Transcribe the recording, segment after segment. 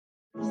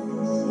Brings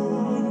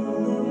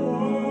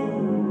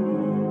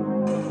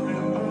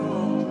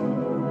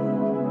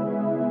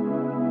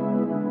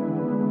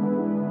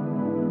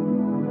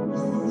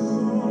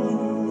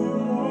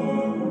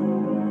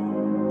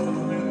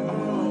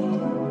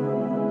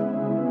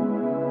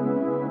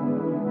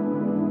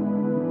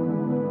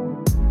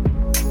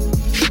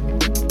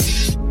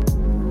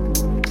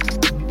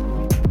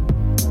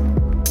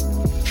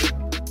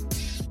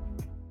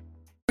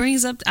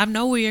up, I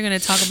know what you're going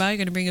to talk about. You're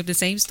going to bring up the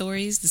same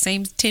stories, the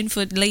same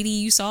 10-foot lady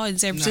you saw in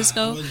San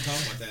Francisco. I wasn't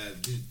talking about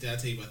that. Did I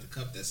tell you about the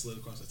cup that slid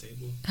across the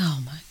table?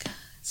 Oh my God.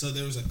 So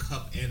there was a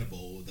cup and a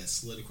bowl that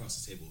slid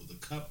across the table. The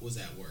cup was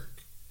at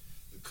work.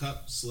 The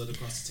cup slid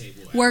across the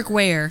table. Work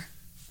where?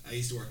 I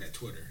used to work at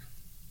Twitter.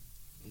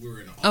 We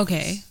were in the office.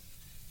 Okay.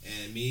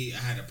 And I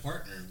had a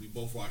partner. We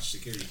both watched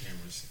security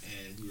cameras.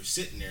 And we were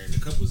sitting there, and the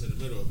cup was in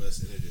the middle of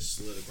us, and it just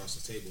slid across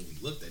the table. We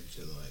looked at each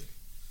other like,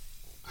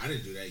 I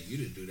didn't do that. You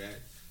didn't do that.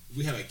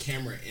 We have a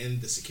camera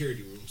in the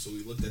security room, so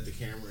we looked at the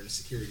camera in the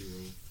security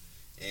room,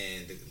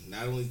 and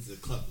not only did the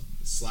cup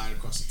slide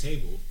across the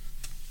table,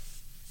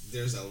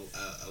 there's a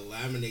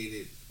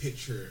laminated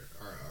picture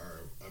or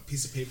a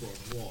piece of paper on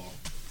the wall,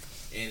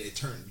 and it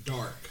turned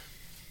dark,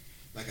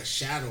 like a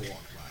shadow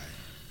walked by.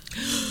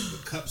 The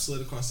cup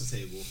slid across the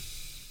table,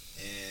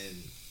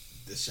 and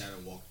the shadow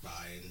walked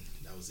by, and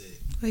that was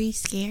it. Were you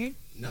scared?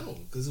 No,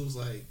 because it was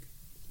like...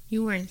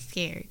 You weren't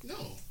scared? No.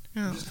 Oh.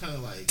 I'm just kind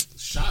of like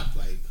shocked.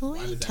 Like, well,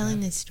 why are you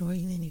telling this story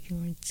then if you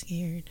weren't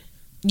scared?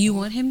 You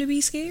want him to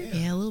be scared?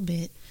 Yeah, a little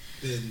bit.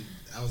 Then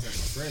I was at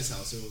my friend's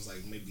house. It was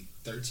like maybe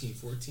 13,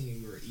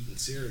 14. We were eating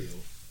cereal.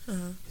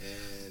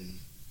 And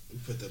we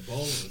put the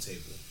bowl on the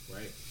table,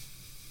 right?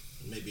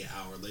 Maybe an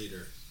hour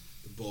later,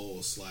 the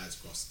bowl slides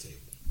across the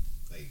table.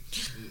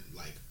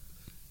 Like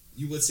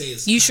you would say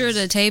it's... You sure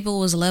the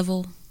table was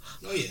level?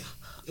 Oh, yeah.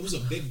 It was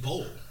a big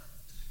bowl.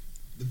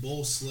 The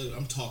bowl slid.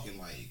 I'm talking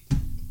like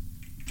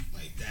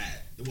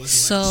that. It wasn't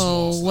so like a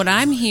small slide. What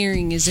I'm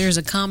hearing is there's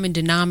a common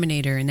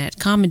denominator, and that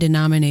common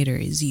denominator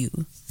is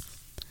you.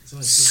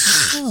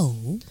 It's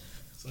only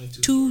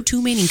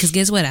too many. Because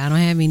guess what? I don't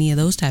have any of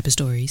those type of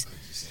stories. I'm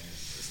just saying,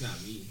 it's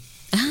not me.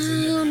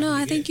 I don't know.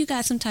 I think you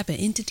got some type of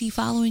entity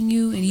following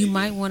you, and you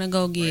might want to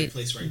go get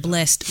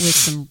blessed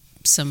with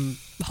some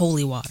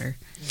holy water.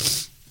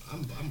 Yeah,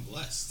 I'm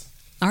blessed.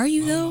 Are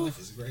you though? My life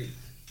is great.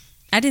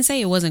 I didn't say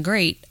it wasn't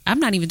great. I'm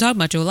not even talking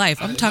about your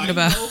life. I'm talking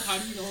about... How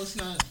do you know it's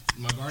not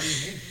my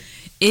guardian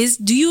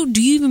angel? Do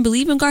you even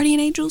believe in guardian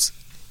angels?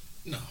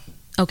 No.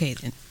 Okay,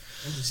 then.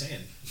 I'm just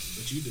saying.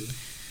 But you do.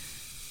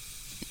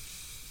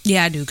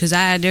 Yeah, I do. Because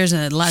there's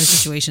a lot of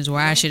situations where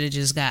I should have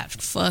just got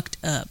fucked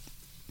up.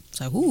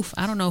 It's like, oof,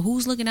 I don't know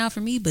who's looking out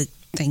for me, but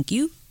thank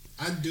you.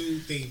 I do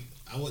think...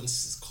 I wouldn't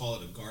call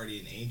it a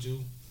guardian angel,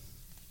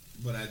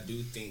 but I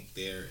do think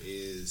there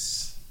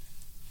is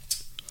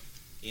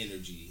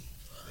energy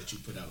that you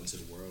put out into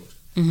the world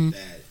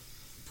that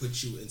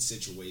puts you in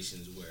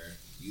situations where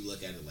you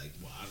look at it like,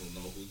 well, I don't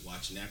know who's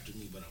watching after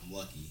me, but I'm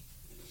lucky.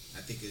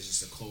 I think it's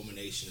just a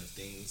culmination of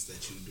things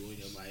that you do in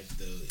your life,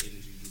 the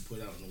energy you put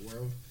out in the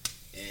world,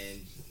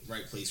 and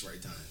right place,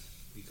 right time,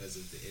 because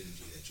of the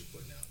energy that you're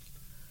putting out.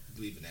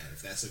 Believe in that.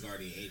 If that's a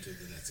guardian angel,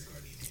 then that's a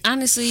guardian angel.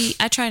 Honestly,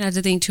 I try not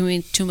to think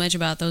too much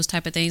about those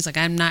type of things. Like,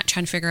 I'm not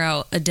trying to figure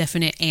out a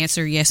definite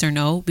answer, yes or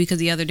no, because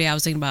the other day I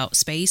was thinking about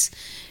space,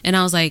 and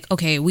I was like,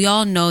 okay, we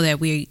all know that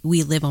we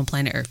live on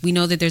planet Earth. We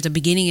know that there's a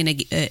beginning and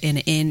an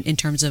end in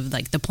terms of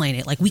like the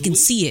planet. Like, we can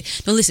see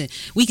it. No, listen,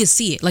 we can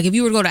see it. Like, if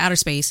you were to go to outer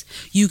space,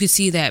 you could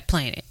see that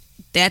planet.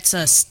 That's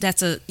a a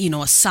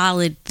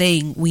solid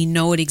thing. We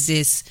know it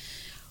exists,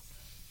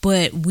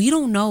 but we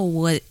don't know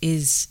what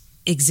is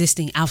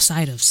existing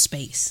outside of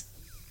space.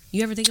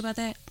 You ever think about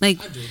that?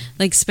 Like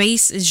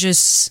space is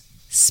just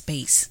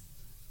space.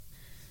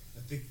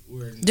 I think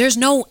there's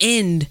no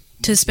end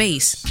to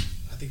space.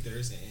 I think there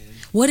is an end.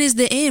 What is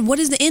the end? What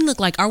does the end look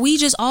like? Are we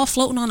just all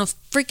floating on a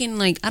freaking,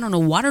 like, I don't know,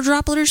 water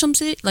droplet or some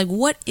shit? Like,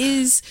 what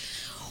is...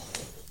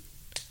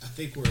 I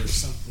think we're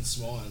something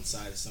small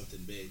inside of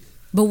something big.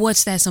 But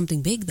what's that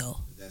something big, though?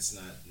 That's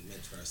not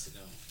meant for us to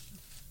know.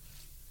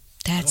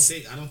 That's...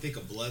 I don't think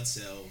a blood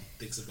cell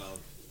thinks about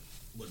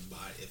what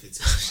body, if it's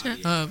in the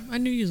body. Shut up. I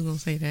knew you was going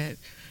to say that.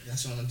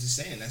 That's what I'm just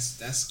saying.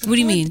 That's what do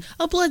you mean?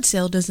 A blood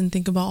cell doesn't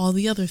think about all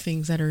the other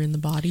things that are in the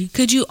body.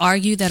 Could you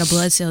argue that a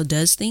blood cell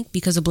does think?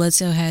 Because a blood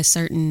cell has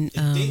certain...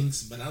 It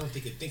thinks, but I don't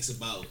think it thinks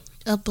about...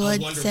 A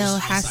blood cell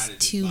has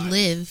to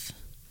live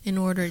in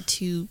order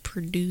to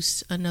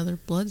produce another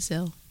blood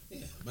cell.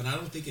 Yeah, but I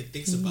don't think it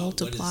thinks about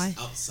multiply. What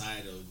is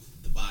outside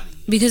of the body.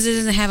 Because it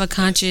doesn't have a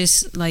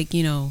conscious, like,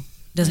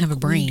 doesn't have a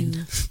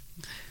brain.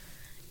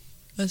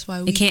 That's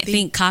why it can't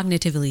think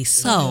cognitively.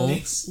 So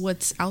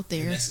what's out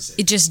there,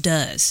 it just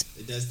does.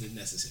 It does the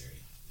necessary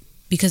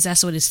because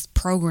that's what it's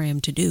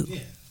programmed to do.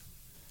 Yeah,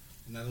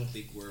 and I don't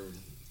think we're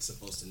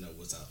supposed to know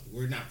what's out.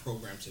 We're not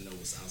programmed to know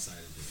what's outside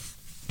of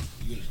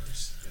the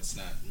universe. That's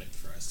not meant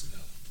for us to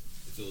know.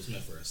 If it was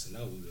meant for us to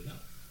know, we would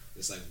know.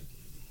 It's like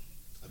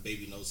a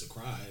baby knows to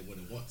cry when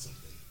it wants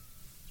something.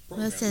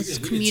 Well, it says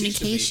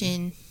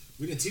communication.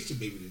 We didn't teach a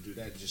baby to do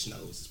that. It just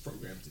knows it's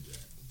programmed to do that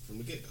from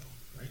the get go,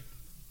 right?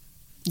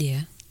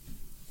 Yeah.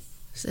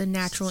 It's a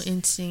natural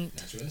instinct.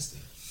 Natural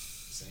instinct.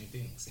 Same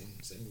thing.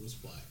 Same rules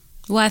apply.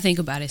 Well, I think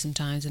about it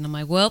sometimes, and I'm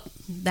like, well,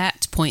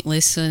 that's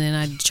pointless. And then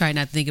I try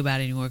not to think about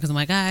it anymore because I'm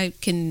like, I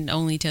can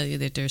only tell you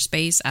that there's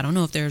space. I don't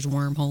know if there's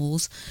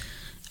wormholes.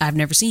 I've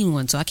never seen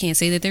one, so I can't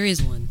say that there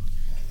is one.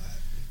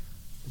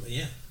 But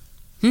yeah.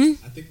 I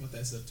think about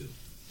that stuff too,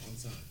 all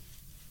the time.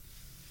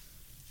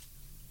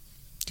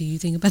 Do you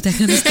think about that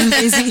kind of stuff,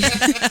 Izzy?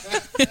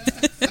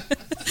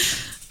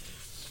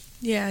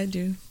 Yeah, I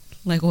do.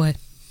 Like what?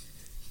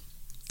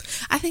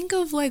 I think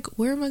of like,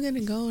 where am I going to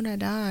go when I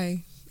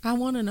die? I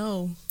want to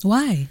know.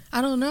 Why?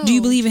 I don't know. Do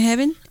you believe in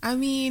heaven? I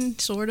mean,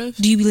 sort of.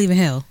 Do you believe in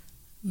hell?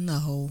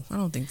 No, I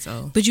don't think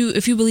so. But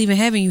if you believe in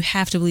heaven, you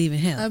have to believe in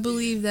hell. I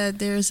believe that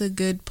there's a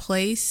good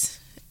place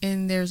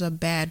and there's a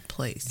bad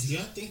place. Do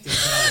y'all think that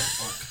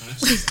y'all are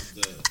conscious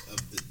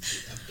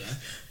of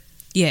death?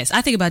 Yes,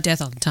 I think about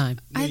death all the time.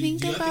 I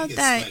think about it's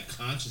that. Like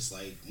conscious,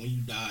 like when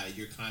you die,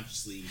 you're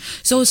consciously.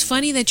 So it's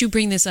funny that you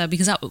bring this up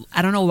because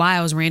I don't know why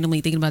I was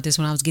randomly thinking about this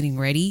when I was getting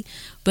ready,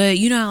 but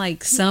you know how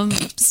like some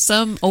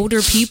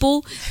older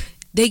people,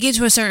 they get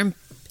to a certain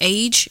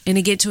age and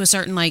they get to a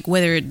certain like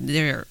whether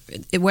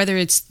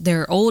it's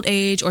their old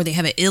age or they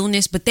have an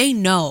illness, but they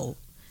know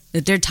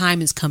that their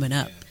time is coming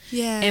up.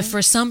 Yeah. And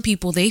for some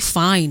people, they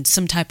find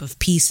some type of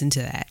peace into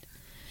that,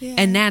 Yeah.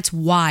 and that's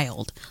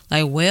wild.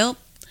 Like, well,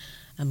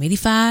 I'm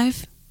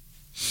 85.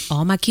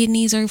 All my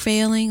kidneys are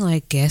failing.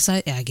 Like,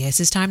 I guess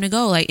it's time to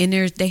go. Like, and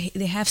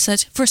they have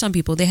such, for some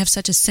people, they have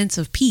such a sense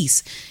of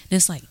peace. And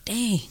it's like,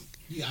 dang.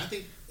 Yeah, I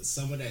think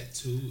some of that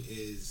too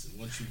is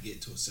once you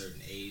get to a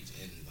certain age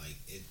and like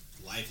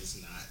life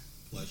is not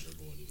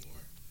pleasurable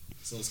anymore.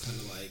 So it's kind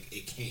of like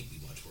it can't be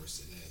much worse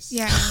than this.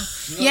 Yeah.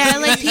 You know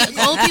what I mean?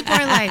 Like old people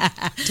are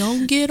like,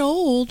 don't get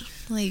old.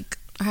 Like,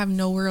 I have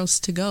nowhere else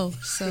to go.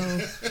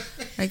 So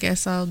I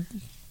guess I'll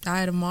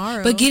die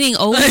tomorrow. But getting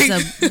old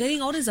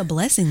is a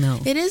blessing, though.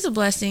 It is a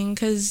blessing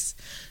because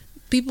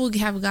people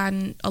have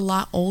gotten a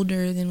lot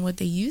older than what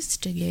they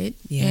used to get.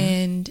 Yeah.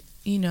 And,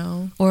 you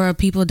know. Or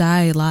people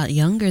die a lot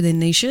younger than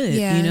they should,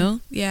 Yeah. you know?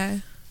 Yeah.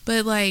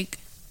 But, like,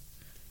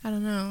 I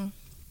don't know.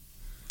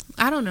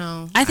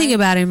 I think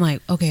about it, I'm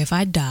like, okay, if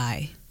I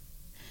die,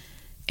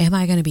 am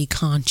I going to be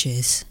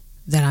conscious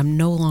that I'm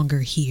no longer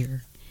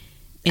here?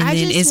 And I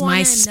then just is my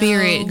wanna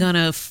spirit know-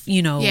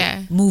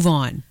 gonna, move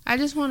on? I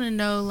just want to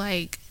know,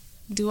 like,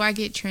 do I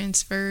get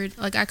transferred?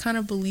 Like, I kind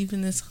of believe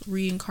in this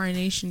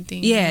reincarnation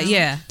thing. Yeah, you know?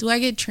 yeah. Do I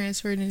get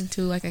transferred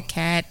into, like, a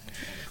cat?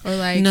 Or,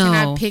 like, No. can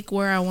I pick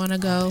where I want to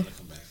go?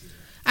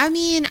 I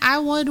mean, I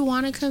would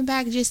want to come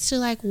back just to,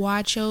 like,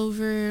 watch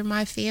over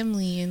my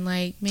family and,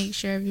 like, make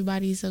sure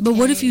everybody's okay. But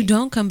what if you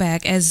don't come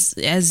back as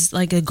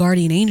like a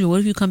guardian angel? What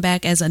if you come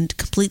back as a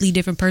completely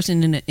different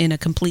person in a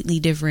completely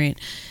different,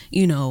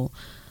 you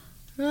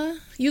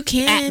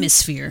can.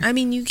 atmosphere? I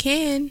mean, you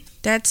can.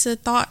 That's a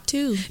thought,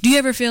 too. Do you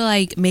ever feel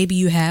like maybe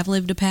you have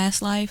lived a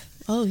past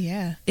life? Oh,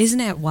 yeah. Isn't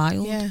that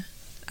wild? Yeah.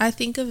 I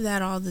think of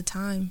that all the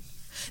time.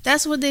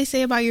 That's what they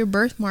say about your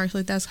birthmarks.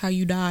 Like, that's how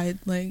you died.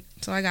 Like,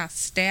 so I got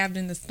stabbed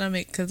in the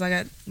stomach because I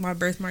got my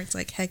birthmarks,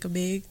 like, hecka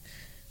big.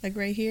 Like,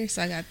 right here.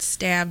 So I got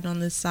stabbed on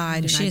this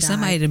side and I died.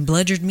 Somebody done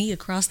bludgered me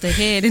across the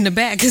head in the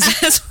back because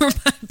that's where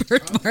my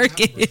birthmark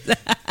is.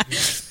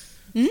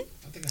 I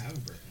think I have a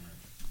birthmark.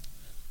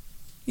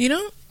 You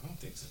don't? I don't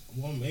think so.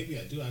 Well, maybe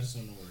I do. I just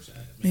don't know where it's at.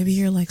 Maybe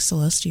you're, like,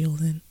 celestial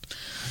then.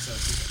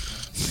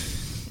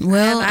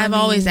 Well, I've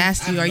always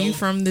asked you, I are you know-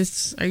 from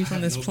this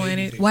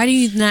planet? Why do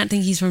you not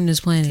think he's from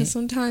this planet? Because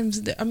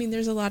sometimes,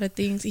 there's a lot of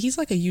things. He's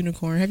like a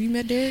unicorn. Have you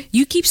met Derek?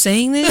 You keep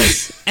saying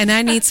this, and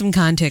I need some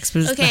context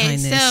behind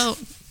this. So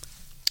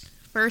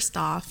first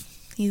off,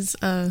 he's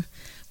a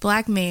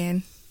black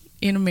man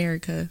in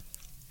America.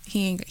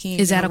 He ain't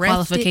Is that a arrested.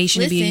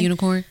 qualification to be a Listen.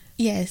 unicorn?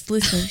 Yes,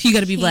 listen. You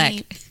gotta be He black.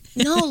 ain't-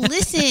 No,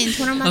 listen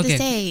to what I'm about to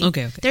say.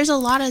 Okay. There's a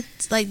lot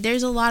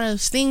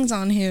of things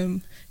on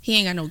him. He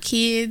ain't got no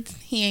kids.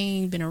 He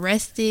ain't been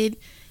arrested.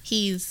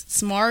 He's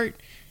smart.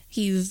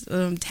 He's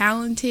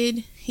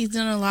talented. He's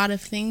done a lot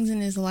of things in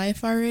his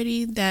life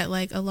already that,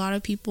 like, a lot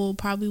of people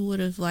probably would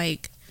have,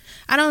 like,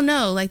 I don't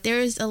know. Like,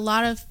 there's a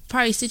lot of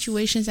probably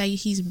situations that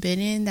he's been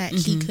in that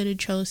he could have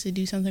chose to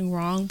do something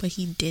wrong, but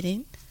he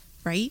didn't,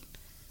 right?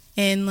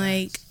 And,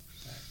 like,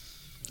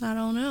 I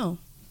don't know.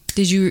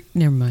 Did you?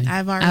 Never mind.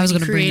 I've already I was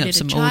gonna bring created up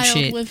some a old child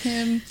shit. with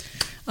him,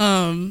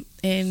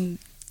 and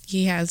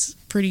he has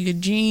pretty good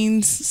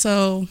genes.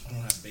 So I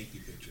don't have baby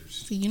pictures.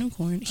 it's a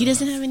unicorn. He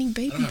doesn't have any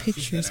baby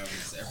pictures.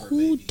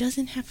 Who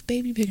doesn't have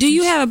baby pictures? Do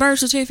you have a birth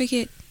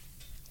certificate?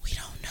 We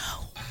don't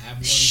know. I have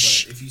one,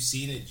 but if you've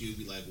seen it, you'd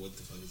be like, "What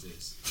the fuck is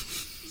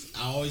this?"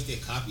 I always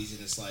get copies,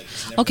 and it's like,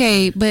 it's never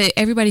Okay, but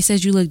everybody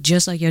says you look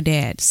just like your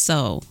dad.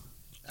 So,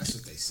 that's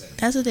what they say.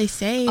 That's what they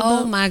say.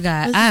 oh but my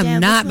God, what's I'm dad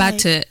not look about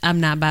like? to. I'm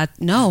not about.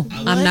 No,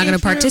 I'm not going to What if your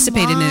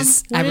participate in mom-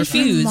 this. I what if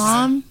your refuse.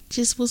 mom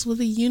just was with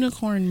a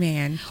unicorn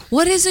man.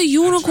 What is a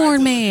unicorn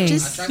to- man?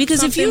 Just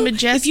because if something you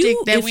majestic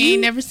that we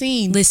ain't never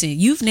seen. listen,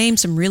 you've named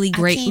some really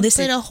great. I can't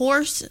Listen, put a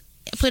horse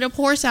put a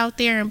horse out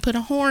there and put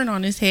a horn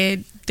on his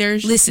head,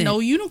 there's no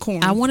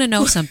unicorn. I want to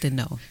know something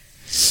though.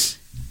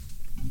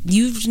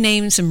 You've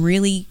named some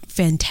really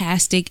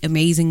fantastic,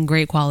 amazing,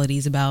 great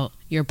qualities about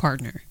your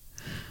partner.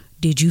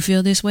 Did you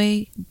feel this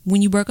way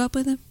when you broke up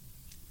with him?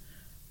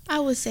 I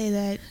would say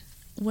that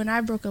when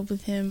I broke up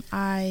with him,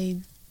 I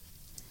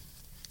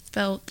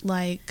felt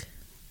like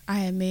I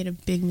had made a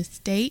big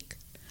mistake.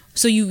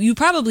 So you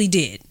probably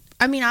did.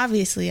 I mean,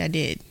 obviously I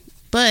did.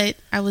 But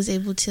I was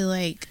able to,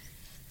 like,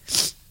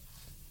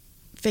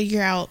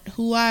 figure out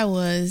who I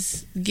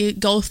was,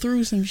 go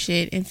through some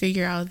shit, and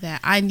figure out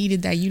that I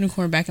needed that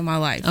unicorn back in my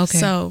life. Okay.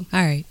 So, all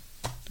right.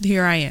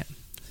 Here I am.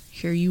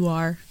 Here you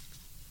are.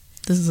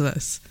 This is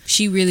us.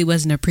 She really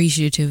wasn't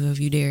appreciative of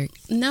you, Derek.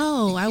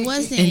 No, I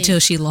wasn't. Until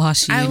she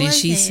lost you. I and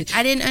wasn't.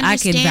 I didn't understand. I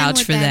can vouch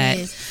what for that.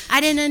 Is.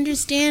 I didn't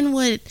understand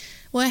what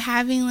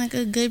having, like,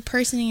 a good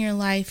person in your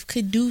life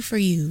could do for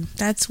you.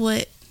 That's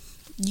what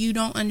you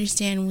don't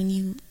understand when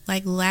you,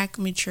 like, lack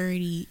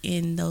maturity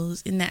in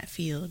that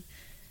field.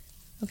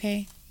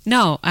 Okay?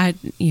 No, I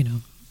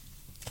know.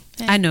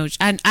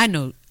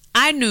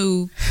 I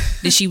knew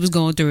that she was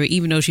going through it,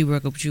 even though she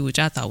broke up with you, which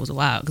I thought was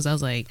wild, because I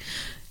was like,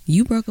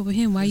 you broke up with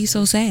him, why are you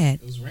so sad?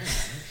 It was random,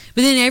 right?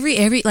 But then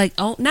every like,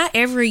 not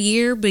every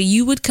year, but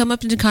you would come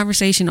up into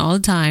conversation all the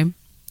time.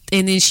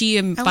 And then she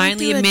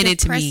finally admitted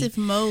to me. Depressive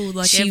mode,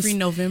 like, every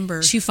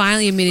November. She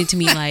finally admitted to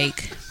me,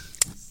 like,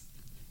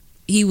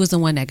 he was the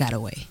one that got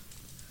away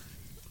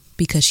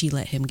because she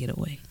let him get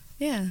away.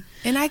 Yeah,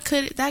 and I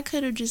could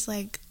have just,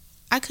 like,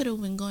 I could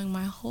have been going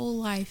my whole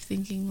life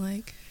thinking,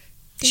 like,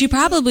 she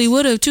probably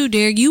would have too,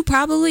 Derek. You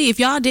probably, if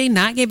y'all did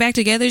not get back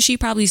together, she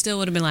probably still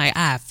would have been like,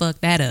 fuck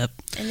that up.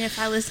 And if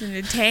I listened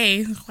to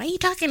Tay, why are you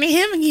talking to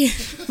him again?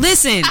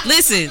 Listen.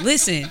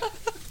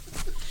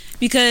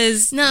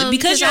 Because I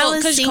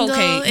was single,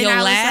 okay,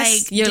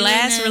 your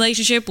last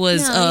relationship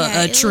was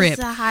a trip. It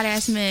was a hot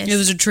ass mess. It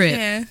was a trip.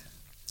 Yeah.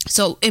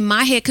 So in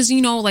my head, because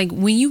like,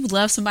 when you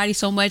love somebody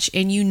so much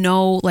and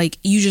like,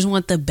 you just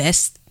want the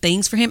best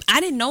things for him.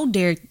 I didn't know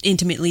Derek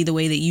intimately the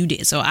way that you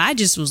did, so I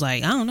just was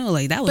like, I don't know,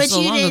 like, that was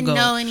so long ago. But you didn't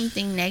know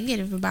anything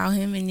negative about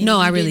him, and no,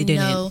 I really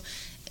didn't know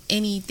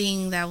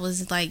anything that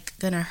was, like,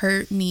 gonna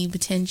hurt me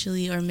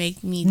potentially or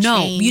make me change.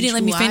 No, you didn't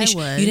let me finish. You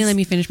didn't let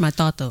me finish my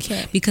thought though,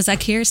 because I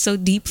care so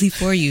deeply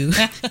for you.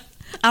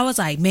 I was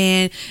like,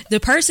 man, the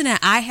person that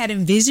I had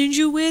envisioned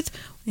you with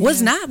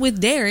was not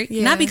with Derek.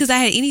 Yeah. Not because I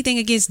had anything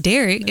against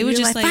Derek. It was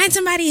just like, find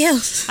somebody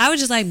else. I was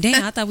just like,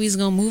 damn, I thought we was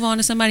gonna move on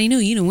to somebody new.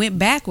 You done went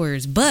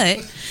backwards.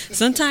 But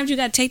sometimes you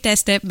gotta take that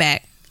step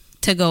back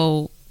to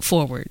go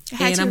forward.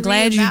 And I'm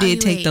glad you did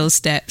take those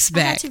steps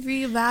back. I had to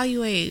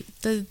reevaluate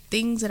the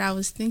things that I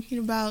was thinking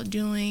about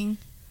doing.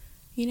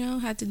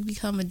 Had to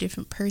become a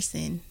different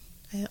person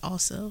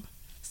also.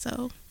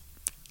 So,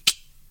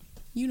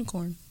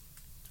 unicorn.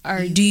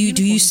 Or do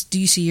you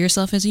see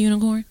yourself as a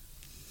unicorn?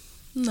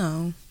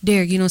 No.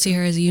 Derek, you don't see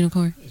her as a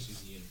unicorn?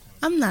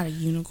 I'm not a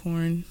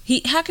unicorn.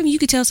 How come you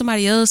could tell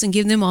somebody else and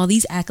give them all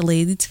these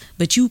accolades,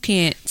 but you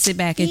can't sit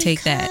back and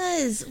take that?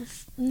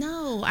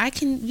 No, I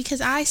can, because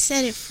I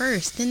said it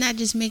first. Then that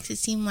just makes it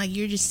seem like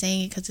you're just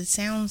saying it because it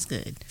sounds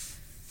good.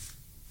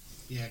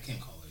 Yeah, I can't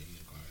call it a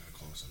unicorn. I gotta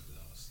call it something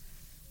else.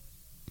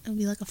 It'll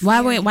be like a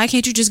fairy. Why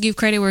can't you just give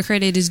credit where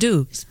credit is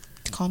due?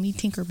 Call me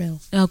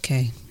Tinkerbell.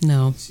 Okay,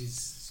 no.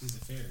 She's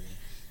a fairy.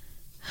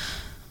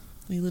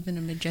 We live in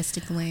a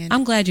majestic land.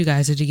 I'm glad you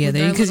guys are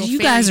together because you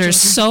guys are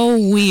so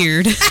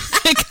weird.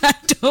 Like, I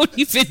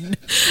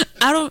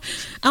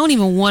don't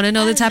even want to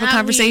know the type of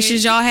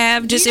conversations y'all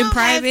have just in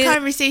private. We don't have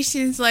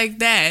conversations like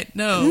that.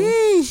 No.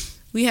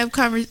 We have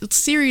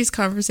serious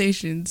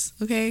conversations,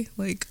 okay?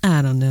 Like,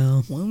 I don't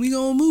know. When we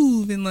gonna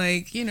move and,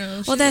 like,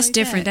 well, that's like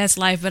different. That's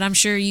life. But I'm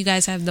sure you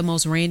guys have the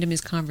most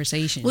randomest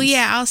conversations. Well,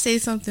 yeah, I'll say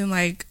something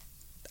like,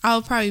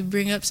 I'll probably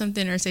bring up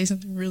something or say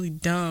something really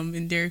dumb,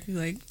 and Derek will be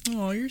like,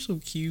 "Oh, you're so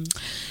cute."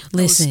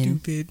 Listen,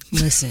 stupid.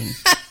 Listen.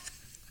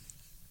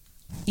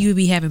 You would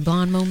be having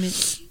blonde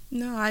moments.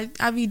 No,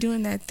 I be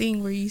doing that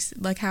thing where you,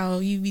 like, how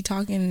you be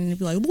talking and it'd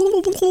be like,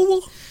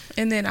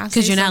 and then I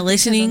because you're not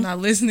listening. I'm not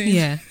listening.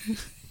 Yeah,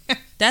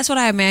 that's what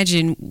I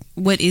imagine.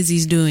 What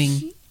Izzy's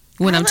doing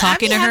when I'm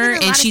talking to her,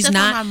 and she's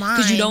not,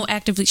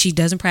 because she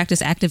doesn't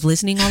practice active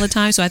listening all the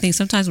time. So I think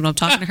sometimes when I'm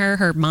talking to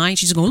her mind,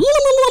 she's going.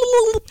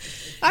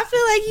 I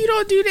feel like you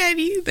don't do that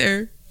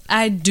either.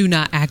 I do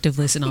not active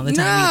listen all the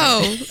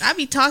time either. I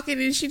be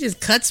talking and she just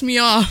cuts me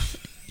off.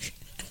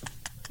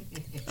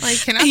 Like,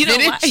 can I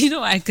finish? You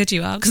know why I cut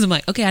you off? Because I'm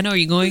like, okay, I know where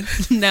you're going.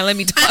 Now let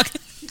me talk.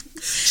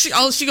 She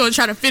gonna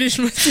try to finish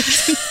my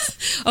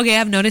sentence. Okay,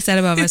 I've noticed that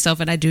about myself,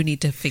 and I do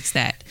need to fix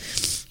that.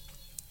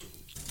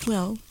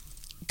 Well,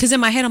 because in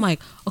my head I'm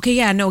like, okay,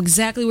 yeah, I know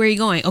exactly where you're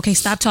going. Okay,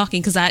 stop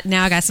talking because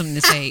now I got something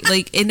to say.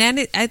 Like, and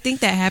then I think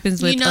that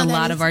happens with a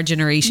lot of our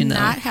generation.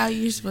 Not how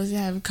you're supposed to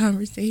have a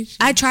conversation.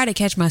 I try to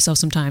catch myself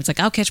sometimes. Like,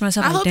 I'll catch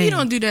myself. I hope you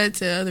don't do that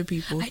to other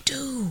people. I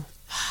do.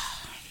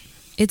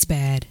 It's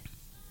bad.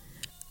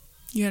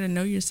 You gotta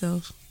know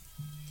yourself.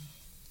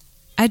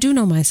 I do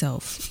know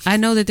myself. I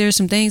know that there's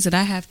some things that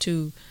I have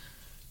to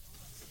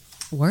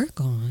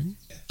work on.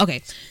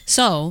 Okay,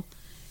 so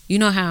You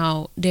know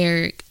how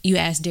Derek, you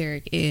asked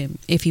Derek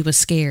if he was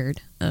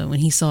scared when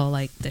he saw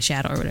like the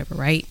shadow or whatever,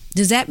 right?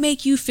 Does that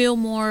make you feel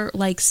more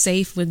like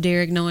safe with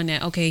Derek knowing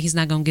that, okay, he's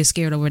not gonna get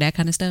scared over that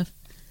kind of stuff?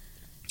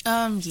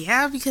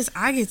 Yeah, because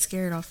I get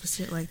scared off of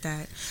shit like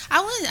that.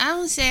 I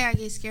wouldn't say I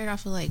get scared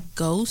off of like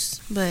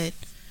ghosts, but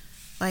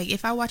like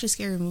if I watch a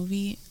scary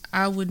movie,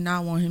 I would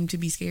not want him to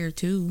be scared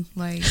too.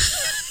 Like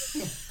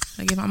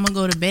like if I'm gonna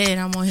go to bed,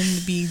 I want him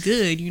to be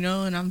good,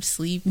 and I'm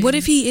sleeping. What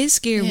if he is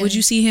scared? Yeah. Would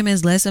you see him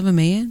as less of a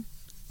man?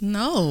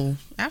 No,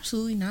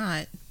 absolutely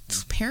not.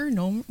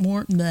 Paranormal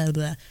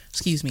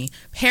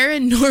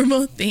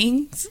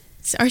things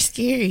are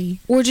scary.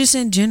 Or just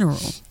in general?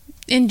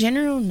 In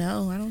general,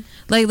 no. I don't.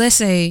 Like, let's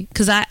say,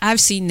 because I've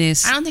seen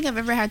this. I don't think I've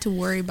ever had to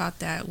worry about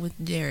that with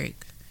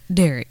Derek.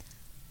 Derek,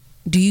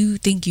 do you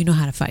think you know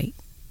how to fight?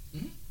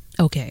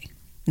 Okay.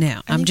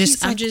 Now, I'm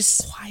just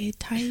quiet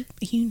type.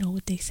 You know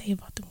what they say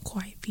about them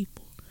quiet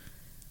people.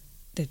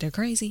 That they're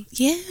crazy.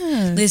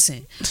 Yeah.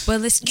 Listen,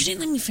 you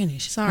didn't let me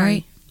finish. Sorry.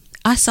 Right?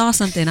 I saw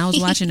something. I was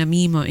watching a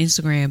meme on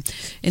Instagram,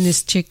 and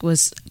this chick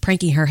was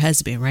pranking her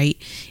husband, right?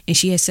 And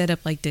she had set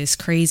up like this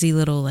crazy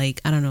little,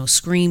 like, I don't know,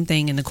 scream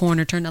thing in the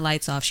corner, turned the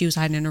lights off. She was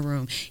hiding in her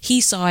room.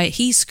 He saw it.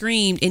 He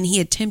screamed, and he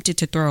attempted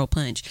to throw a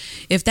punch.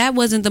 If that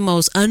wasn't the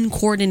most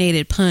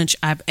uncoordinated punch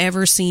I've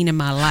ever seen in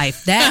my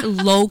life, that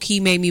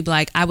low-key made me be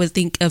like, I would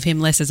think of him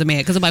less as a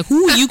man. Because I'm like,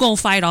 who are you going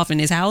to fight off in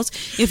this house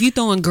if you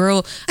throwing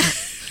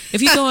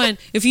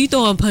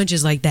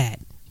punches like that?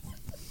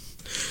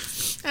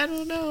 I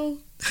don't know.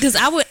 Because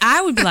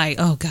I would be like,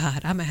 oh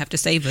God, I'm gonna have to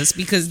save us,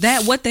 because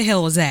what the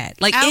hell was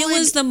that? Like,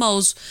 was the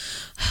most.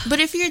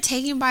 But if you're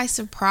taken by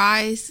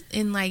surprise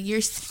and like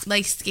you're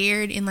like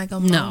scared in like a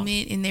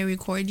moment and they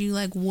record you,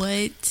 like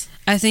what?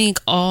 I think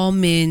all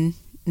men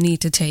need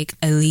to take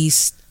at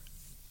least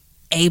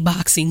a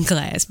boxing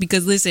class,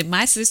 because listen,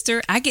 my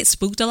sister, I get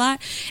spooked a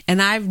lot,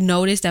 and I've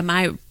noticed that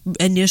my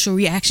initial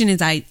reaction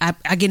is I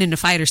get into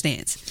fighter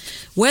stance.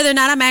 Whether or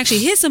not I'm actually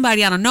hit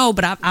somebody, I don't know,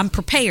 but I'm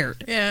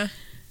prepared. Yeah.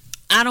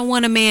 I don't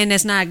want a man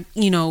that's not,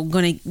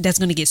 gonna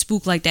get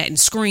spooked like that and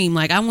scream.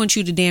 Like, I want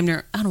you to damn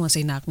near, I don't want to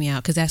say knock me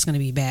out, because that's gonna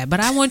be bad, but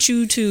I want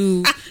you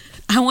to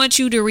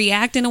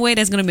react in a way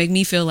that's gonna make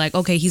me feel like,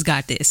 okay, he's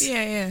got this.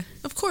 Yeah,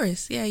 of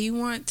course. Yeah, you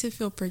want to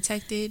feel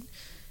protected,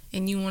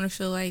 and you want to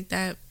feel like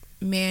that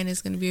man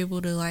is gonna be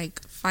able to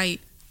like fight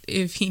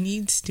if he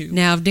needs to.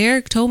 Now, if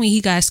Derek told me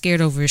he got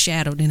scared over a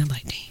shadow, then I'm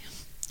like, damn.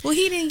 Well,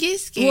 he didn't get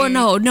scared.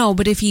 Well, no,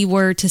 but if he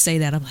were to say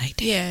that, I'm like,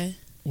 damn. Yeah.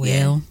 Well.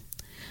 Yeah.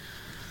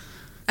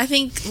 I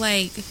think,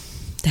 like...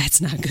 That's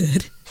not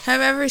good.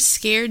 Have I ever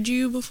scared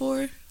you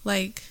before?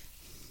 Like,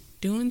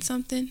 doing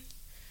something?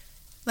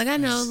 Like, I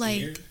know,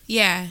 like...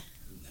 Yeah.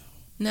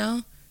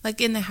 No?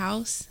 Like, in the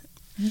house?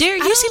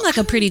 Derek, you seem like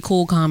a pretty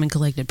cool, calm, and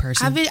collected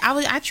person.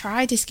 I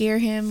tried to scare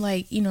him,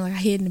 like, like I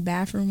hid in the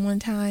bathroom one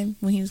time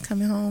when he was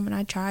coming home, and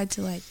I tried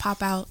to, like,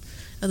 pop out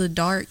of the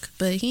dark,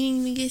 but he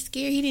didn't even get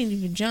scared. He didn't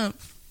even jump.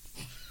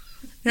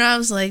 And I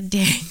was like,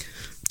 dang.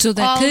 So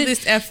that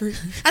this effort.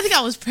 I think I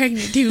was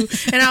pregnant too,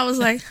 and I was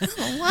like,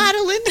 I'm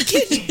waddle in the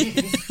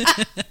kitchen.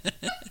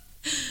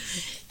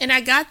 And I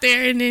got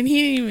there, and then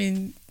he didn't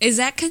even. Is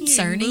that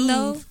concerning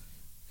though?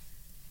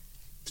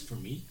 For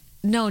me?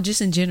 No, just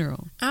in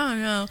general. I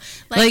don't know.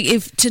 Like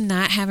if to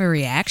not have a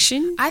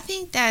reaction. I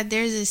think that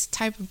there's this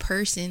type of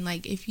person.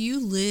 Like if you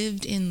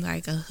lived in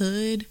like a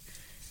hood,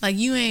 like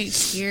you ain't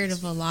scared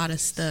of a lot of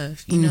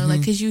stuff. You know, like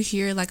because you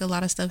hear like a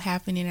lot of stuff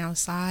happening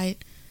outside,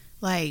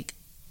 like.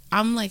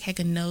 I'm like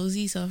hecka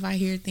nosy, so if I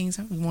hear things,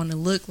 I want to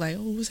look like,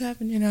 oh, what's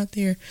happening out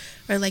there?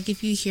 Or like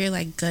if you hear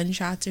like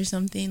gunshots or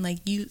something, like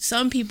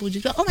some people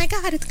just go, oh my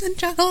God, it's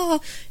gunshot!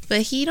 Oh,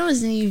 but he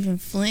doesn't even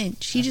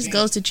flinch. He just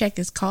goes to check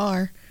his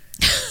car.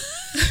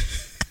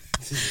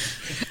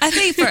 I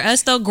think for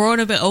us though,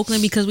 growing up in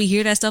Oakland, because we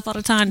hear that stuff all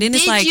the time, then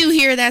it's like, did you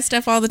hear that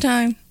stuff all the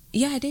time?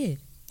 Yeah, I did.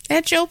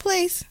 At your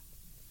place?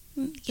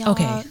 Y'all,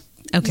 okay.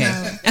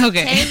 No.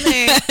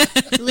 Taylor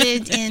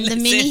lived in the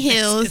mini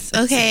hills.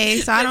 Okay,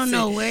 so I don't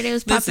know where they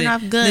was popping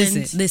off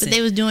guns, but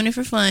they was doing it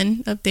for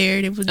fun up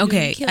there. They was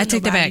I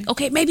take that back.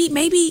 Okay,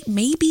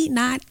 maybe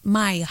not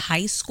my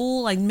high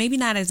school, like maybe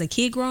not as a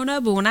kid growing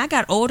up, but when I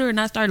got older and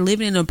I started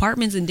living in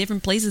apartments in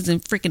different places in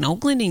freaking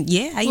Oakland, and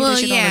I hear that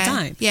shit all the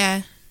time.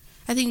 Yeah,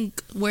 I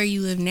think where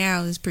you live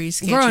now is pretty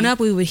sketchy. Growing up,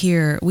 we would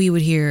hear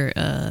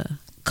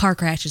car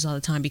crashes all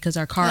the time because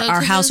our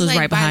house was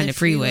right behind the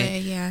freeway.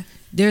 Yeah.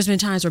 There's been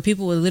times where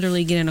people would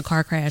literally get in a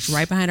car crash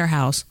right behind our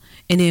house,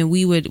 and then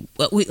we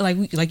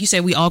like you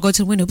said, we all go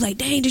to the window, be like,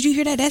 dang, did you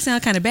hear that? That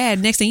sounded kind of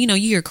bad. Next thing you know,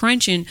 you hear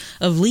crunching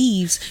of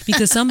leaves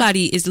because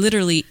somebody is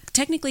literally,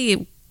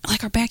 technically,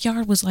 like our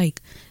backyard was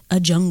like a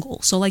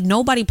jungle. So like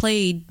nobody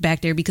played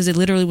back there because it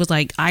literally was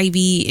like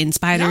ivy and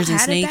spiders and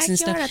snakes and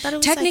stuff. I thought it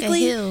was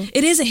technically, like a hill.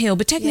 It is a hill,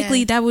 but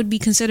technically that would be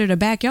considered a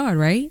backyard,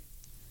 right?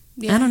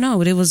 Yeah. I don't know,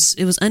 but it was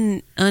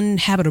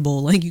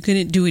uninhabitable. Like you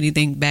couldn't do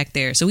anything back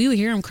there. So we would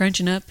hear them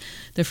crunching up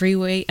the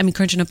freeway. I mean,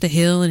 crunching up the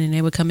hill, and then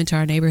they would come into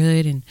our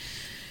neighborhood. And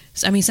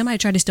I mean, somebody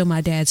tried to steal my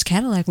dad's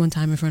Cadillac one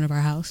time in front of our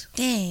house.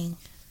 Dang,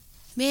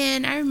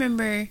 man, I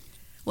remember.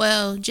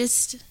 Well,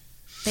 just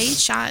They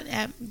shot.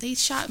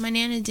 My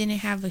nana didn't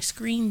have a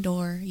screen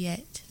door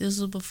yet. This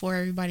was before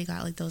everybody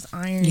got like those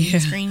iron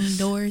screen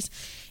doors,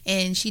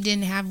 and she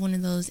didn't have one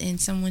of those. And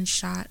someone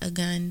shot a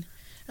gun,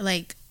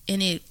 like,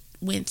 and it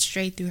went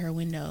straight through her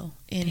window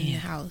into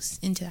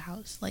the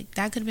house. Like,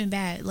 that could have been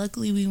bad.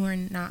 Luckily, we were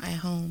not at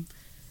home,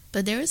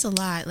 but there was a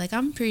lot. Like,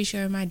 I'm pretty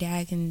sure my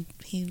dad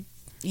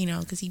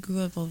because he grew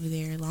up over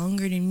there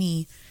longer than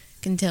me,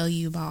 can tell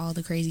you about all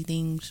the crazy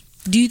things.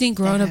 Do you think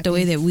growing up the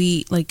way that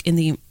we, like,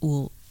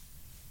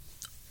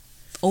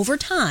 over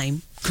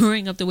time,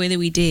 growing up the way that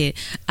we did,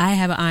 I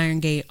have an iron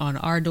gate on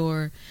our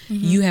door,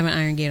 you have an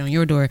iron gate on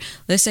your door.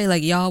 Let's say,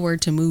 like, y'all were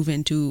to move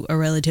into a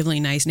relatively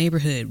nice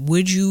neighborhood.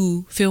 Would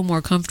you feel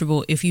more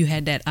comfortable if you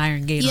had that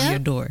iron gate on your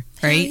door?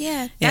 Right?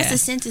 Yeah. That's a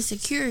sense of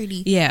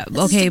security. Yeah.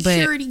 That's okay, but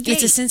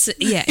it's a sense of,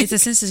 it's a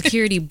sense of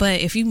security.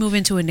 But if you move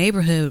into a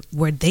neighborhood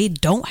where they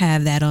don't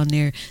have that on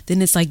there,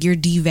 then it's like you're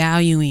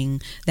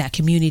devaluing that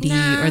community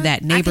or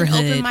that neighborhood.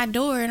 I can open my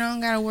door and I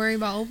don't gotta worry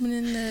about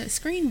opening the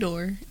screen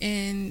door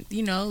and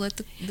let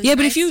the but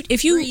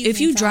if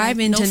you drive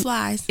into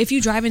flies. If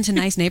you drive into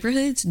nice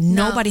neighborhoods,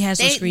 nobody has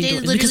those screen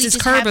doors because it's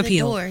curb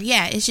appeal.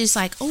 Yeah, it's just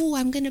like, oh,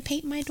 I'm gonna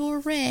paint my door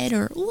red,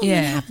 or oh, I'm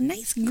gonna have a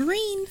nice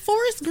green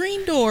forest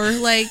green door.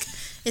 Like,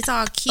 it's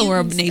all cute. Or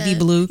a navy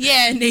blue.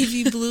 Yeah,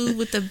 navy blue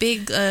with the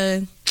big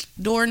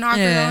door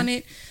knocker on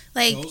it.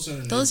 Like,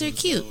 those are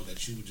cute.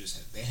 That you would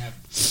they have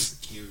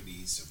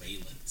security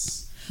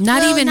surveillance.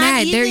 Not even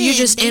that. You're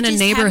just in a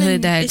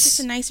neighborhood it's just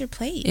a nicer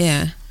place.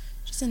 Yeah.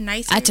 Just a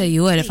nicer I tell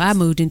you what, place. if I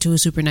moved into a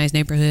super nice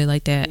neighborhood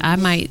like that, I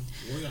might.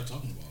 What are y'all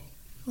talking about?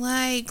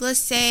 Like, let's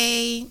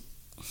say.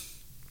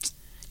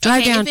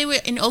 Drive down. If they were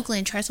in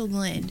Oakland, Trestle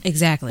Glen.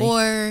 Exactly.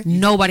 Or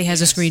nobody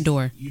has a screen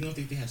door. You don't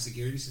think they have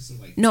security systems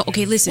like? No.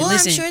 Okay. Listen. I'm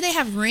sure they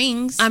have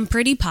rings. I'm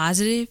pretty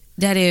positive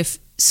that if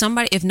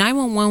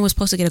 911 was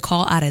supposed to get a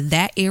call out of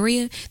that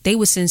area, they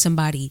would send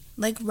somebody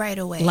like right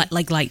away,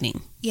 like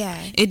lightning. Yeah.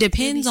 It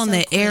depends on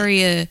the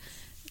area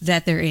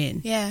that they're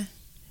in. Yeah.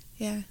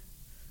 Yeah.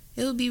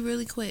 It would be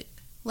really quick.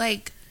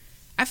 Like,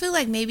 I feel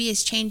like maybe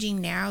it's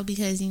changing now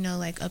because,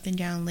 like up and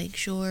down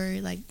Lakeshore,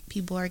 like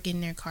people are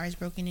getting their cars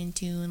broken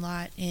into a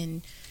lot.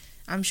 And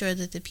I'm sure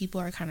that the people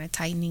are kind of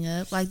tightening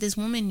up. Like this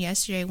woman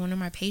yesterday, one of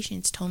my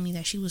patients told me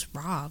that she was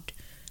robbed.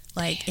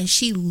 Like, and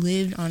she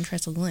lived on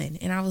Trestle Glen.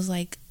 And I was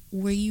like,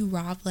 were you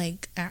robbed?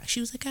 Like, she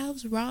was like, I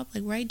was robbed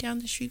like right down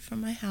the street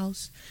from my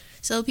house.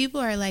 So people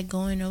are like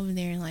going over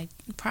there and like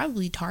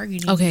probably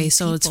targeting. Okay,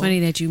 so people. It's funny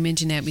that you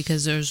mentioned that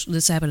because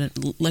this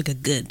happened like a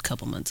good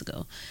couple months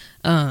ago.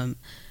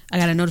 I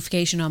got a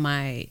notification on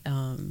my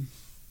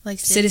like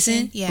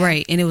Citizen, yeah,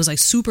 right, and it was like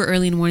super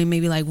early in the morning,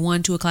 maybe like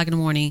 1, 2 o'clock in the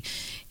morning.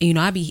 And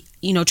I'd be,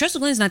 Trestle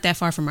Glen's not that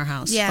far from our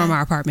house, from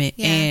our apartment,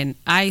 and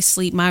I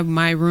sleep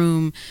my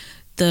room.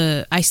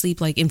 I sleep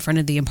like in front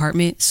of the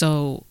apartment,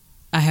 so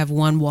I have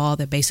one wall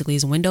that basically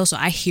is a window, so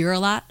I hear a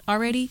lot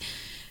already.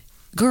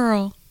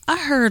 Girl, I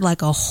heard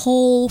like a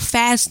whole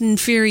Fast and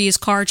Furious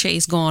car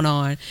chase going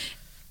on.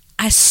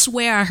 I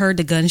swear I heard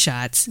the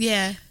gunshots.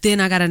 Yeah. Then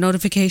I got a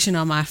notification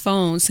on my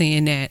phone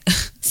saying that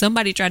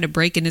somebody tried to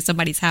break into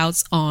somebody's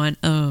house on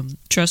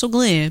Trestle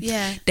Glen.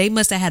 Yeah. They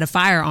must have had a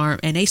firearm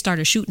and they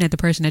started shooting at the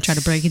person that tried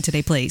to break into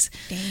their place.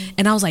 Dang.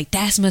 And I was like,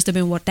 that must have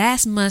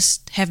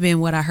been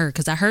what I heard,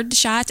 because I heard the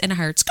shots and I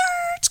heard skirt,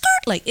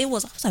 skirt. Like I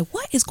was like,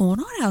 what is going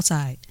on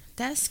outside?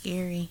 That's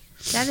scary.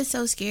 That is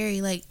so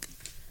scary. Like,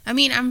 I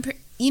mean,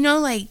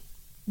 like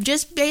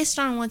just based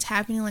on what's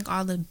happening, like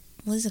all the,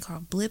 what is it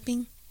called?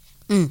 Blipping?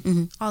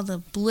 Mm-hmm. All the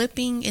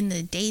blipping in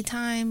the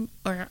daytime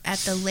or at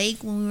the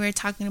lake when we were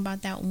talking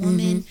about that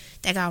woman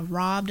that got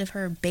robbed of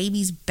her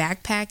baby's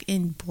backpack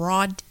in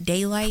broad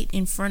daylight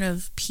in front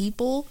of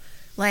people,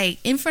 like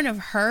in front of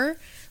her.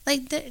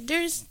 Like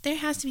there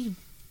has to be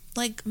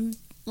like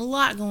a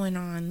lot going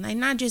on, like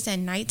not just at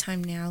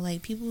nighttime now,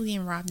 like people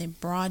getting robbed in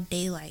broad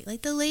daylight,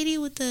 like the lady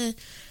with the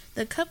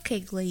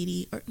cupcake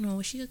lady, or no,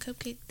 was she a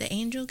cupcake? The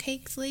angel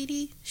cakes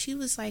lady, she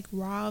was like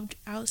robbed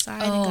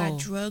outside and got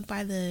drugged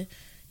by the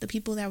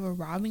people that were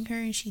robbing her,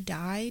 and she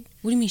died.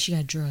 What do you mean she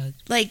got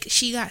drugged? Like,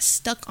 she got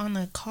stuck on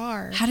the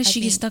car. How did she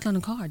get stuck on the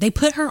car? They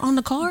put her on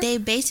the car? They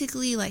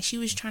basically, like, she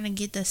was trying to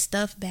get the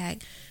stuff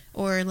back,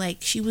 or, like,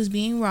 she was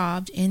being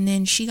robbed, and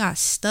then she got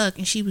stuck,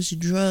 and she was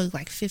drugged,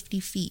 like, 50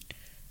 feet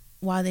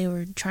while they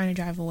were trying to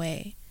drive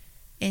away,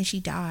 and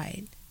she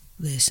died.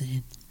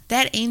 Listen.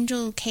 That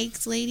Angel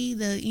Cakes lady,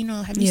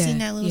 have you seen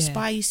that little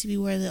spot? Used to be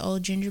where the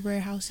old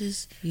gingerbread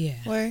houses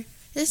were.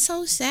 It's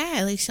so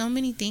sad. Like, so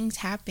many things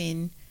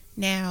happen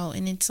now,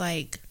 and it's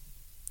like,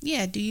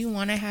 do you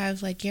want to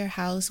have like your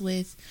house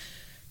with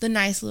the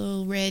nice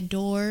little red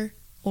door,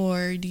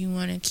 or do you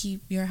want to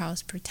keep your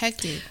house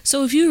protected?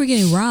 So if you were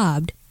getting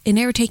robbed and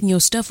they were taking your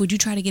stuff, would you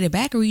try to get it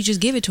back, or would you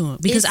just give it to them?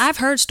 Because I've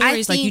heard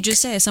stories like you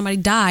just said, somebody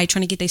died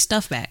trying to get their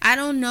stuff back. I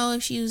don't know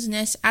if she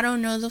was I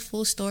don't know the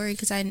full story,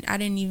 because I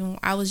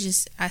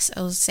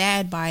was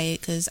sad by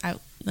it, because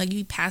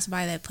you pass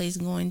by that place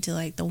going to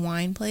like the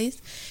wine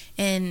place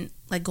and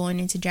like going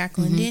into Jack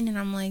London, and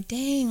I'm like,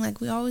 dang,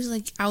 like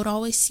I would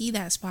always see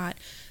that spot.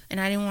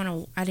 and I didn't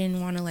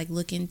want to like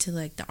look into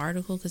like the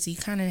article because you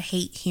kind of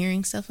hate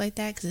hearing stuff like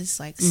that because it's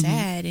like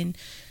sad. And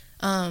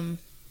I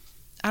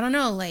don't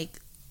know, like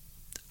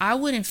I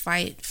wouldn't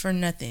fight for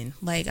nothing.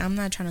 Like I'm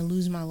not trying to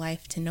lose my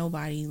life to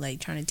nobody, like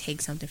trying to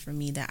take something from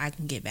me that I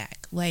can get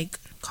back, like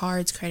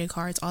cards, credit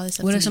cards, all this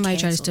stuff. What if somebody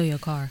tries to steal your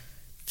car?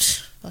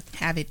 Fuck,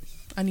 have it.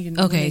 I need to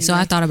know. Okay, so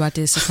I thought about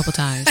this a couple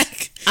times.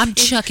 Like, I'm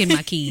chucking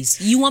my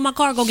keys. You want my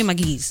car? Go get my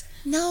keys.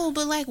 No,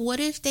 but like, what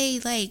if they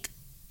like,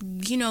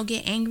 you know,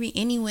 get angry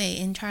anyway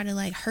and try to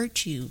like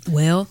hurt you?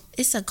 Well,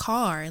 it's a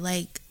car.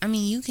 Like, I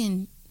mean, you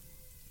can,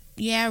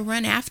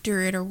 run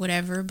after it or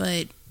whatever,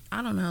 but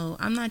I don't know.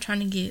 I'm not trying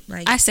to get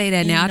like. I say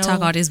that now. I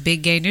talk all this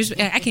big game.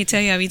 I can't tell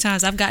you how many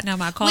times I've gotten out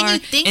my car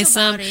and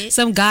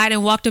some guy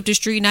done walked up the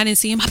street and I didn't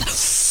see him.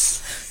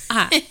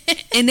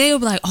 And they'll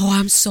be like, "Oh,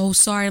 I'm so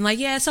sorry." I'm like,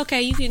 "Yeah, it's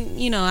okay. You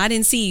can, I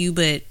didn't see you,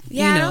 but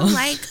yeah,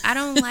 I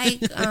don't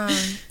like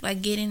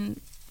like getting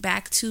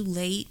back too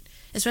late,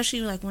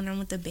 especially like when I'm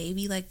with the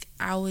baby. Like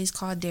I always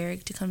call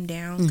Derek to come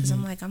down because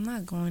I'm like, I'm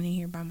not going in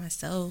here by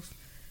myself.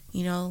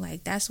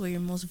 Like that's where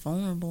you're most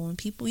vulnerable, and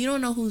people, you don't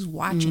know who's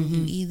watching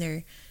you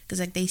either, because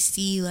like they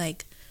see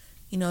like,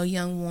 a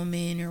young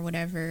woman or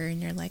whatever,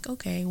 and you're like,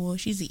 okay, well,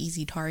 she's an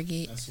easy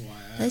target. That's why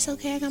it's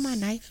okay. I got my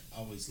knife. I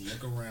always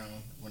look around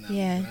when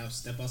I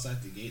step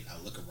outside the gate. I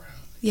look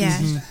around. Yeah, it's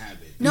just a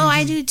habit. No,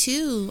 I do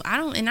too. I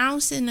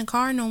don't sit in the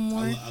car no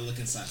more. I look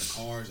inside the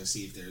cars. I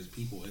see if there's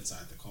people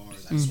inside the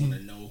cars. I just want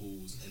to know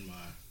who's in my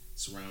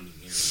surrounding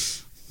area.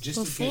 Just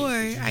before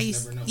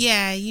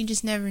you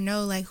just never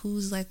know like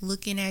who's like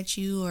looking at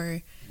you,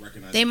 or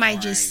they might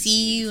just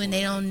see you and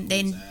they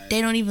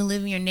don't even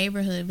live in your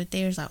neighborhood, but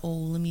they're just like, oh,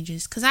 let me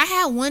just, because I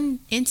had one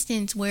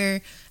instance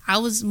where I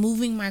was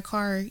moving my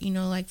car,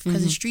 like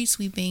because of street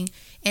sweeping,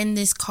 and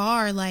this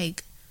car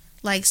like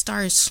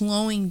started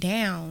slowing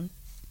down,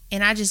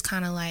 and I just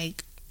kind of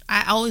like,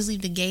 I always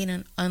leave the gate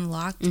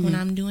unlocked when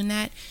I'm doing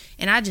that,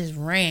 and I just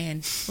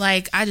ran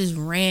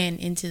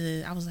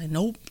into I was like,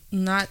 nope,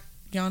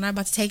 y'all not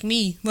about to take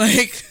me.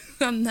 Like,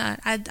 I'm not.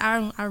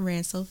 I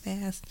ran so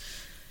fast.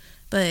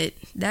 But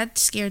that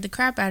scared the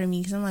crap out of me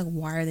because I'm like,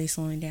 why are they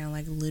slowing down?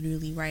 Like,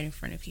 literally right in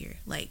front of here.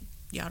 Like,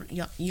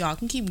 y'all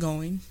can keep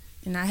going.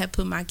 And I had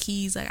put my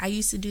keys. Like, I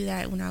used to do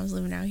that when I was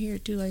living out here,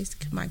 too. I used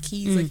to put my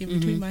keys, like, in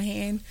between my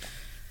hand.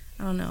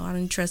 I don't know. I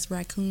didn't trust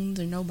raccoons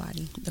or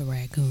nobody. The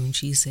raccoon,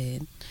 she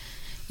said.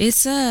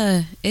 It's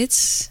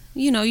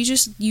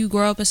you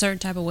grow up a certain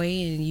type of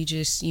way, and you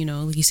just,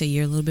 like you say,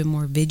 you're a little bit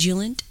more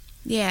vigilant.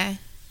 Yeah.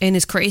 And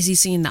it's crazy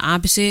seeing the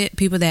opposite.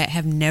 People that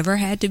have never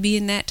had to be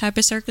in that type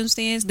of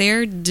circumstance,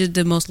 they're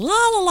the most la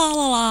la la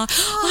la la.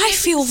 I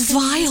feel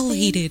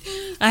violated.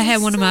 I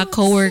had one of my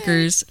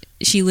coworkers.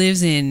 She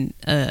lives in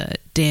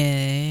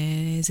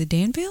is it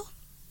Danville?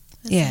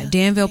 Yeah,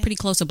 Danville, pretty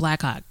close to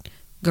Blackhawk.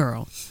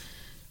 Girl,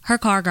 her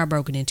car got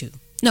broken into.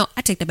 No,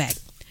 I take that back.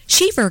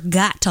 She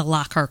forgot to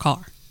lock her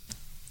car.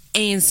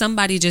 And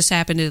somebody just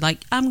happened to like,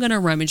 I'm going to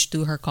rummage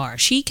through her car.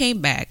 She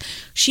came back.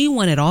 She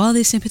wanted all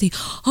this sympathy.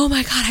 Oh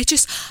my God, I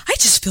just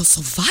feel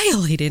so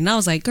violated. And I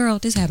was like, girl,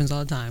 this happens all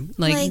the time.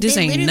 Like this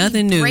ain't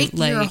nothing new. Break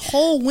like your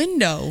whole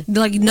window.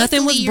 Like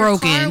nothing was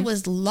broken. Your car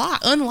was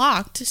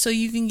unlocked so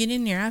you can get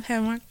in there. I've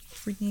had my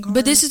freaking car.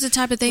 But this is the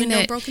type of thing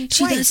that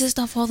she does this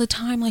stuff all the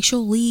time. Like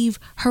she'll leave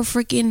her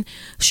freaking.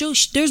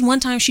 There's one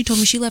time she told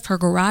me she left her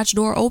garage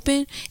door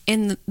open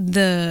and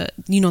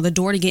the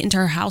door to get into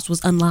her house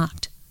was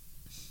unlocked.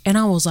 And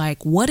I was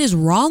like, what is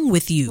wrong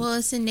with you? Well,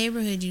 it's the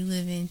neighborhood you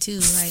live in, too.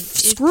 Like,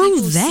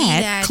 screw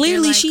that.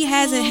 Clearly, like, she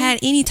hasn't had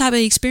any type of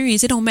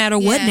experience. It don't matter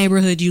what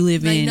neighborhood you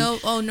live in. No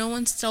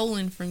one's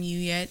stolen from you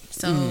yet.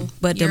 So,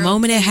 but the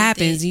moment it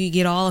happens, you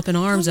get all up in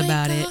arms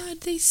about it. Oh, my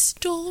God, they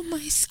stole my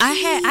skis.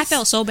 I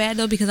felt so bad,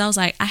 though, because I was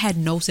like, I had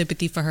no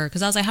sympathy for her.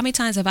 Because I was like, how many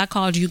times have I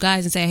called you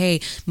guys and said, hey,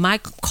 my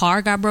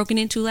car got broken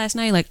into last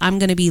night. Like, I'm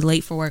going to be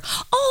late for work.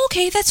 Oh,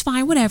 okay, that's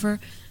fine,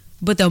 whatever.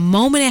 But the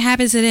moment it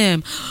happens to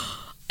them,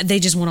 they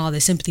just want all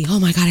this sympathy. Oh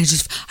my God, I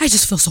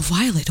just feel so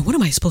violated. What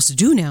am I supposed to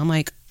do now? I'm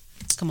like,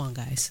 come on,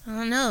 guys. I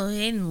don't know.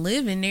 They didn't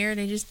live in there.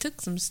 They just took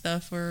some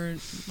stuff or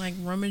like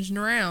rummaging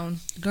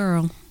around.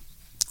 Girl,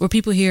 where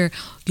people hear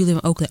you live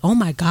in Oakland. Oh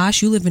my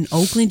gosh, you live in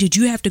Oakland? Did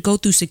you have to go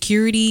through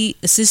security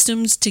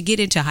systems to get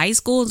into high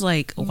school? It's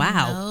like,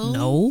 wow,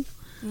 no.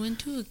 We went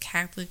to a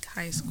Catholic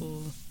high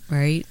school.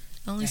 Right.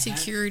 The only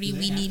security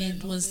we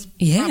needed was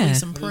probably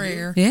some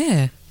prayer.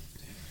 Yeah.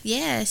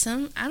 Yeah,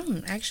 I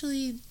don't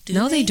actually do.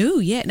 No, they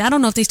do. Yeah, I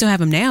don't know if they still have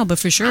them now, but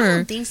for sure. I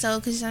don't think so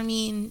because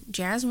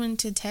Jazz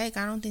went to Tech.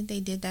 I don't think they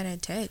did that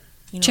at Tech.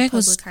 Tech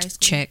was high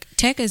school.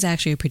 Tech is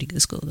actually a pretty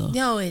good school though.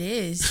 No, it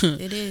is.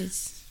 It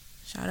is.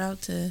 Shout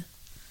out to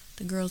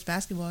the girls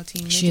basketball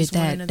team. They just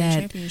won another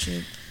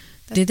championship.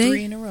 That's did they?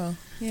 3 in a row.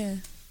 Yeah,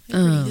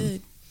 they're pretty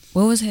good.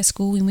 What was that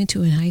school we went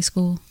to in high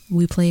school?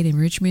 We played in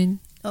Richmond.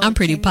 I'm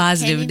pretty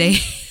positive Kennedy?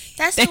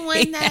 That's the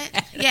one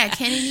that,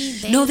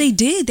 Kennedy. No, they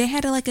did. They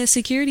had a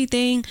security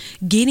thing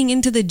getting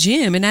into the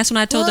gym. And that's when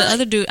I told the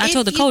other dude, I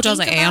told the coach, I was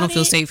like, hey, I don't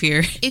feel safe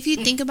here. If you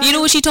think about it. You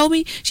know what she told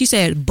me? She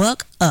said,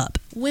 buck up.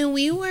 When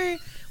we were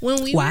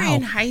When we Wow. were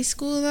in high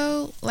school,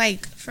 though,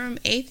 like from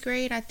 8th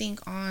grade, I think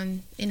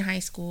on in high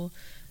school,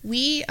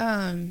 we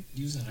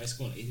You was in high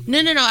school in 8th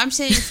grade? no. I'm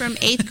saying from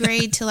 8th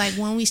grade to like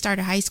when we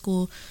started high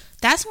school.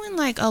 That's when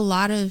like a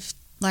lot of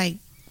like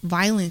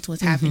violence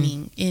was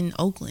happening in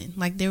Oakland.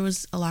 Like there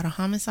was a lot of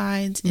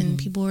homicides and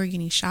people were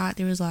getting shot.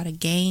 There was a lot of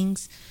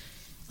gangs.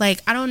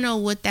 Like I don't know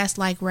what that's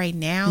like right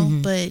now,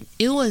 but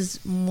it was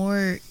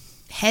more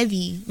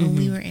heavy when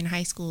we were in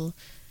high school.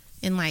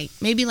 And like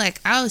maybe like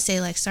I would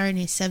say like starting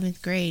in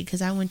 7th grade,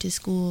 because I went to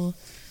school,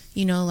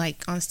 you know,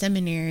 like on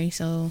seminary,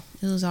 so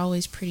it was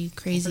always pretty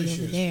crazy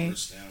over there.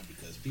 It's worse now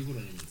because people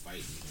don't even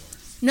fight anymore.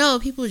 No,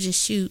 people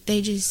just shoot.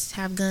 They just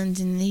have guns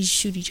and they just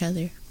shoot each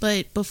other.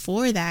 But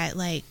before that,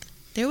 like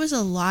there was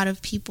a lot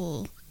of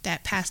people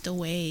that passed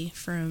away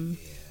from,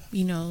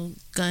 you know,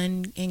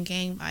 gun and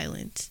gang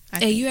violence.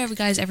 Hey, you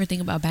guys ever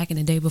think about back in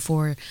the day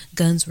before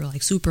guns were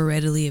like super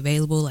readily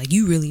available? Like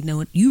you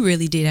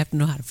really did have to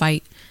know how to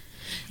fight.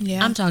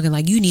 Yeah, I'm talking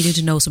like you needed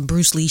to know some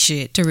Bruce Lee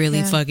shit to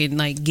really fucking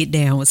like get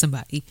down with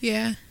somebody.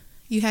 Yeah,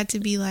 you had to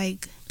be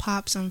like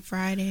Pops on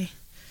Friday.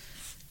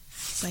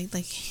 It's like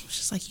it's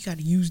just like you got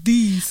to use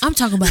these. I'm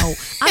talking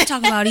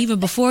about even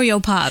before your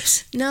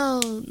pops.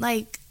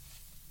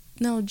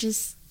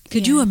 Just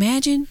could you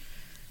imagine?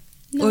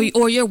 No.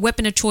 Or your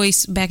weapon of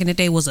choice back in the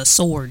day was a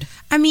sword.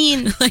 I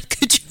mean, like,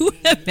 could you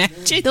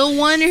imagine?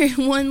 The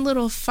one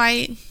little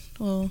fight.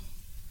 Well,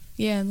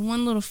 yeah, the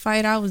one little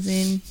fight I was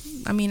in.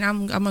 I mean,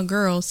 I'm a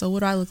girl, so what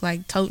do I look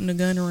like toting a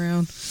gun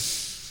around?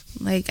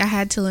 Like, I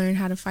had to learn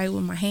how to fight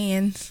with my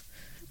hands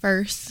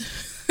first.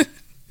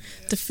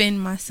 Defend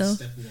myself.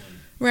 Step one.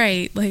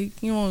 Right.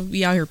 Like, you won't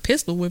be out here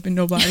pistol whipping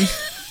nobody.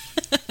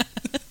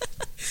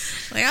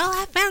 Like,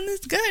 oh, I found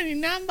this gun and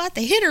now I'm about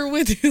to hit her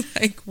with it.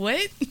 Like,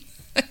 what?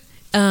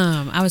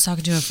 I was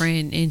talking to a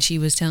friend and she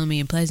was telling me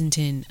in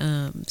Pleasanton,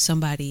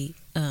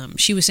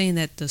 she was saying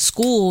that the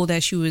school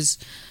that she was,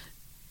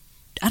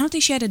 I don't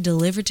think she had to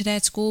deliver to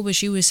that school, but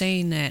she was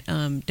saying that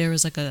there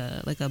was like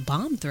a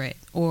bomb threat,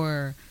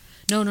 or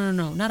no,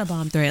 not a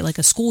bomb threat, like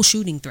a school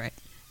shooting threat.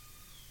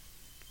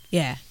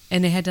 Yeah,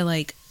 and they had to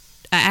like,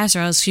 I asked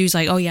her, she was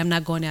like, oh yeah, I'm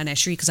not going down that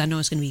street because I know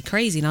it's gonna be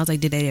crazy. And I was like,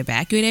 did they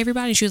evacuate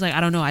everybody? And she was like, I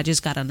don't know, I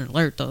just got an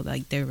alert though,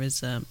 like there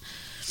was That's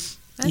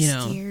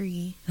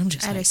scary. I'm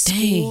just at like, a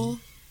school.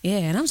 dang. Yeah,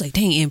 and I was like,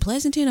 dang, in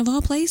Pleasanton of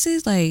all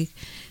places, like,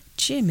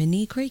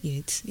 Jiminy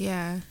Crickets.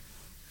 Yeah,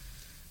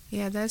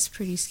 that's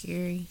pretty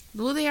scary.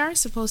 Well, they are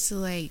supposed to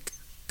like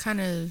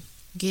kind of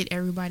get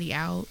everybody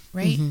out,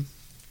 right?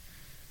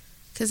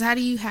 Because how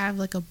do you have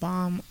like a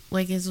bomb?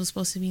 Like, is it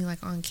supposed to be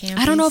like on campus?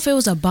 I don't know if it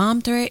was a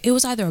bomb threat. It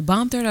was either a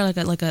bomb threat or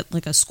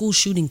like a school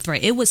shooting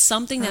threat. It was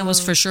something that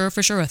was for sure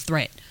a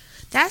threat.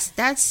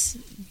 That's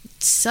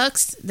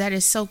sucks that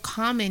it's so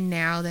common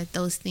now that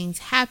those things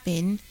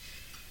happen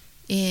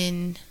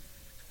in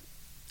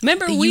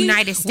Remember, the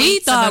United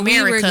States of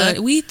America.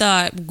 We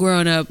thought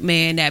growing up,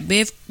 man, that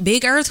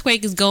big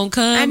earthquake is gonna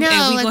come. I know,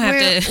 and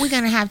like we're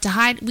gonna have to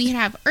hide. We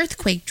have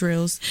earthquake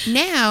drills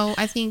now.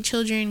 I think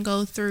children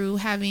go through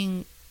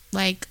having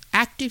like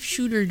active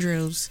shooter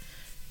drills,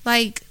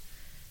 like,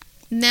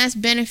 and that's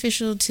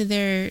beneficial to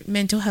their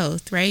mental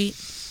health, right?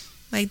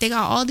 Like, they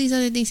got all these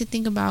other things to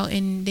think about,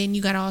 and then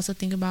you gotta also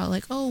think about,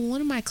 like, oh,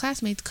 one of my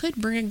classmates could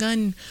bring a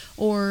gun,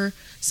 or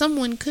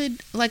someone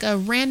could, like, a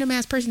random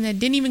ass person that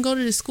didn't even go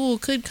to the school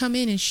could come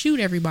in and shoot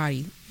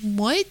everybody.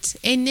 What?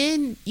 And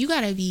then you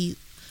gotta be,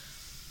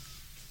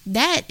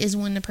 that is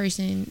when the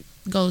person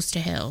goes to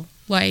hell.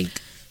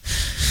 Like,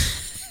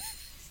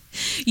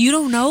 you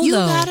don't know, you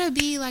though. You gotta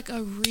be, like,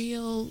 a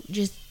real,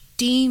 just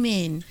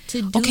demon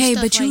to do okay,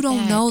 stuff but you like don't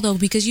that. know though,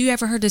 because you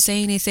ever heard the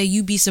saying, they say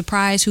you be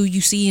surprised who you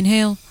see in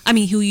hell. I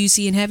mean, who you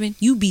see in heaven.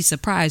 You be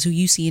surprised who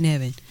you see in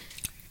heaven.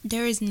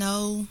 There is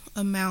no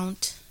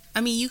amount.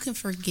 I mean, you can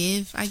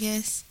forgive, I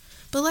guess,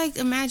 but like,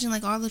 imagine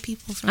like all the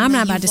people from. I'm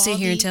not about to sit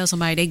here and tell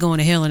somebody they going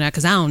to hell or not,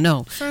 because I don't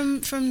know. From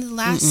the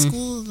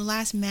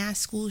last mass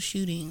school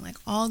shooting, like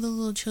all the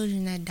little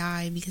children that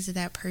died because of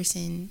that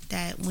person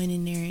that went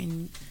in there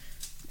and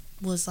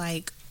was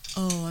like,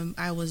 oh,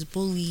 I was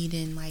bullied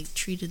and like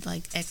treated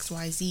like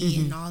XYZ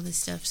and all this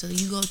stuff. So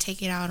you go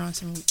take it out on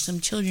some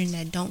children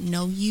that don't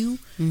know you.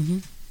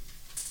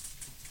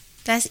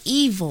 That's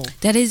evil.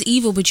 That is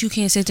evil, but you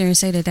can't sit there and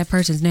say that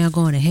person's now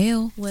going to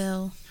hell.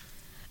 Well,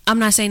 I'm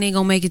not saying they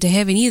gonna make it to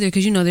heaven either,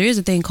 because you know there is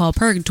a thing called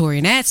purgatory,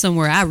 and that's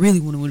somewhere I really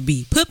want to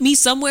be. Put me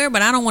somewhere,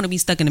 but I don't want to be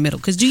stuck in the middle.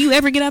 Because do you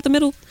ever get out the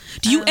middle?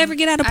 Do you ever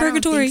get out of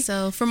purgatory? I don't think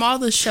so. From all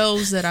the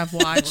shows that I've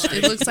watched,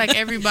 it looks like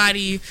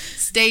everybody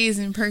stays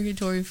in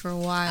purgatory for a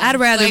while. I'd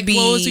rather be.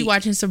 What was we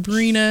watching?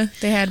 Sabrina.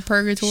 They had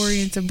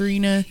purgatory and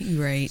Sabrina.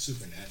 Right.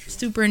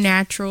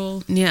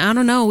 Supernatural. Yeah, I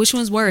don't know which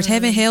one's worse,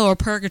 heaven, hell, or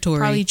purgatory.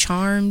 Probably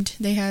Charmed.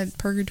 They had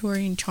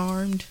purgatory and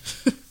Charmed.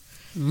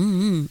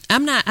 I'm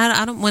not.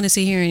 I don't want to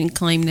sit here and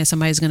claim that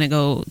somebody's gonna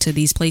go to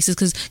these places,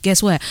 because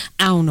guess what?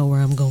 I don't know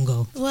where I'm gonna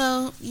go.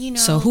 Well, you know.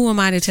 So who am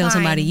I to tell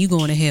somebody you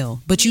going to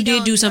hell? But you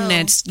did do something know,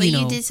 that's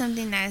you did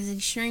something that's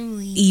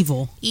extremely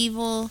evil,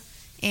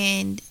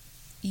 and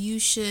you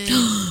should.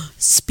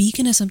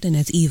 Speaking of something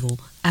that's evil,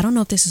 I don't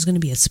know if this is going to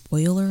be a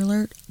spoiler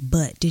alert,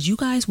 but did you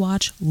guys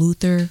watch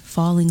Luther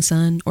Falling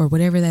Sun or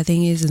whatever that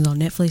thing is on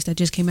Netflix that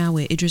just came out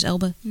with Idris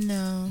Elba?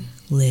 No.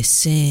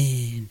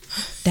 Listen,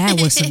 that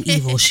was some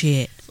evil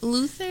shit.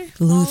 Luther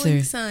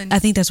Falling Sun. I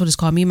think that's what it's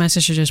called. Me and my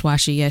sister just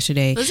watched it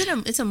yesterday.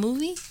 It's a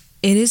movie?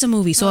 It is a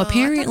movie. So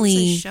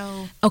apparently, I thought it was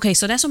a show. Okay,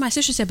 so that's what my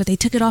sister said, but they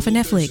took it off of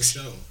Netflix.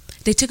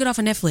 They took it off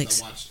of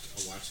Netflix. I watched it.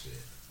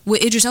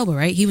 With Idris Elba,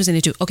 right? He was in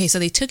it too. Okay, so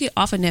they took it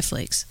off of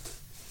Netflix.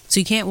 So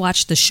you can't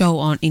watch the show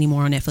on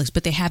anymore on Netflix,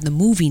 but they have the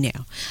movie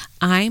now.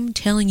 I'm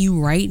telling you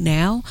right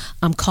now,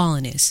 I'm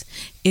calling this.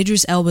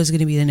 Idris Elba is going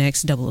to be the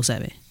next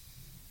 007.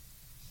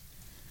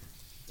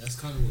 That's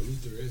kind of what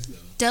Luther is, though.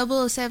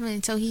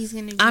 007, so he's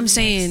going to be I'm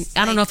saying,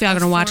 I don't know if y'all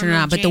going to watch it or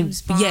not, but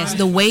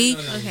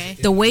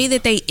the way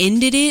that they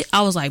ended it,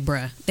 I was like,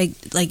 bruh.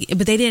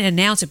 But they didn't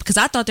announce it because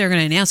I thought they were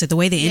going to announce it the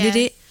way they ended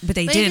it, but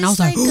they didn't. I was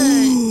like,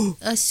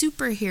 a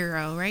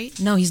superhero, right?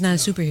 No, he's not a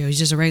superhero. He's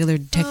just a regular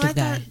detective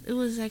guy. It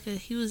was like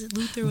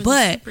Luther was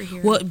a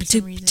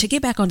superhero. To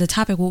get back on the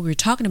topic, what we were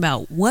talking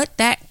about, what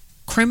that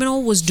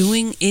criminal was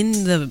doing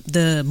in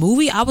the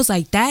movie, I was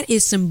like, that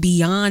is some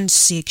beyond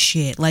sick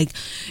shit. Like,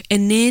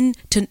 and then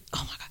oh my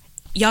god,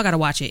 y'all gotta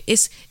watch it.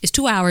 It's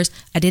 2 hours.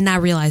 I did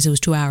not realize it was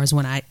 2 hours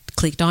when I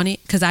clicked on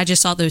it because I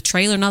just saw the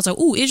trailer and I was like,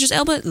 ooh, Idris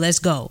Elba, let's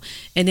go.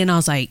 And then I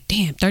was like,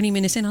 damn, 30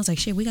 minutes in, I was like,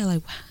 shit, we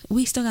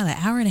still got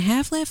an hour and a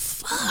half left.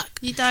 Fuck.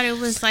 You thought it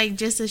was like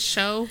just a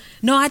show?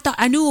 No,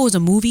 I knew it was a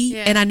movie,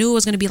 and I knew it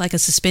was going to be like a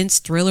suspense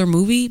thriller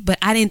movie, but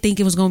I didn't think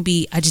it was going to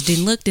be. I just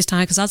didn't look this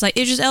time because I was like,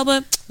 Idris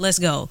Elba, let's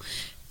go.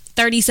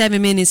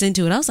 37 minutes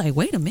into it, I was like,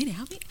 wait a minute,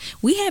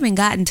 we haven't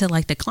gotten to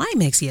like the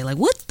climax yet. Like,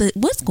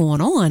 what's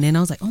going on? And I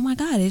was like, oh my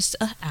god, it's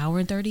an hour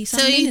and 30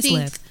 something minutes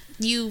left.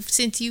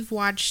 Since you've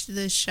watched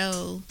the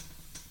show,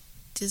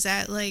 does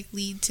that like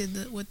lead to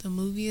what the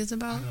movie is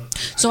about?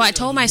 I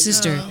told my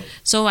sister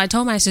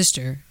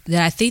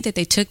that I think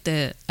they took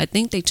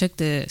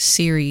the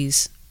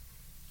series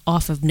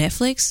off of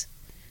Netflix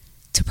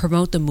to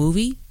promote the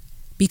movie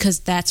because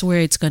that's where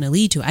it's going to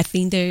lead to. I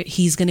think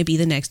he's going to be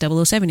the next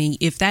 007. And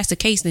if that's the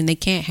case, then they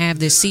can't have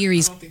this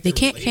series. They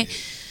can't.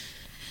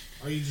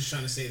 Are you just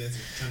trying to say that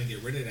they're trying to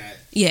get rid of that?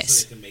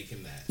 Yes. So they can make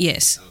him that?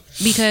 Yes. Okay.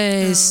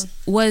 Because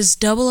was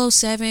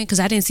 007, because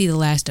I didn't see the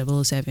last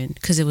 007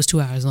 because it was 2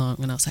 hours long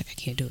and I was like, I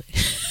can't do it.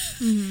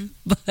 Mm-hmm.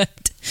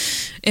 But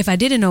if I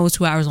didn't know it was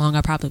 2 hours long,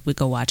 I probably would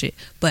go watch it.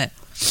 But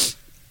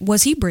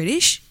was he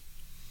British?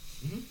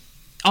 Mm-hmm.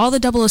 All the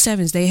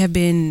 007s, they have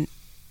been...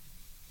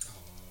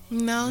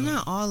 No,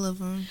 not all of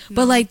them.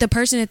 But like the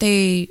person that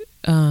they...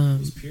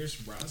 was Pierce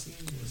Brosnan?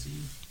 Was he?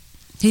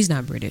 He's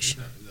not British.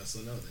 So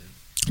no, then.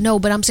 No,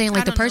 but I'm saying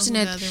like the person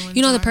that...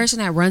 the person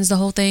that runs the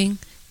whole thing,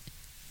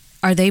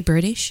 are they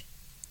British?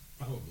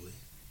 Probably.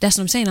 That's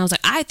what I'm saying. I was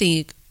like, I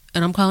think,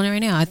 and I'm calling it right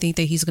now, I think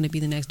that he's going to be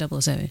the next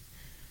 007.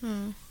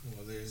 Well,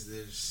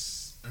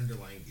 there's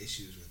underlying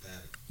issues with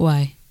that.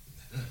 Why?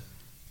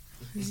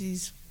 Because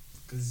he's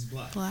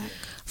black. Yeah.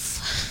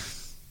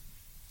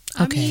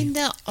 Okay.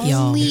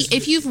 I mean,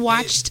 if you've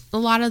watched a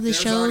lot of the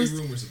shows... There's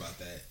already rumors about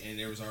that, and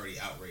there was already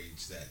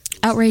outrage that...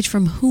 Outrage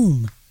from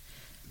whom?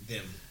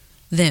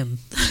 Them.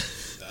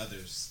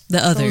 The others.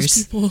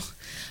 Those people.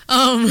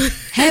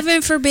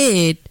 Heaven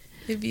forbid.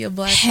 It'd be a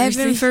black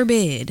Heaven person.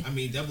 forbid. I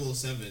mean,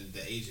 007,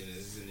 the agent,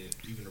 isn't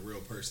even a real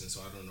person,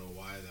 so I don't know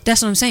why.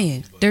 That's what I'm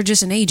saying. They're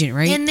just an agent,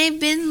 right? And they've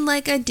been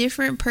like a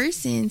different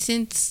person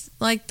since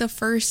like the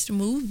first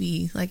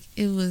movie. Like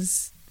it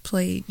was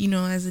played,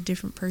 as a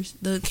different person.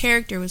 The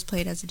character was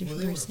played as a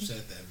different person. They were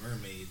upset that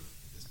Mermaid...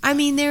 I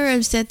mean, they were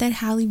upset that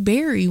Halle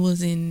Berry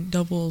was in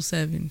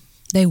 007.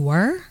 They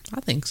were? I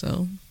think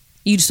so.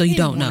 You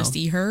don't know.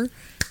 See her?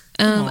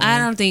 I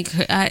don't think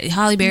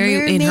Halle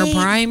Berry in her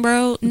prime,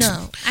 bro.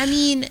 No, I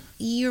mean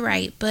you're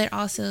right, but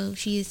also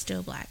she is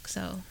still black.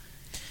 So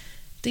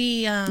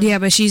yeah,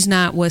 but she's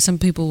not what some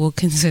people will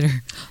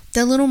consider.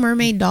 The Little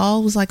Mermaid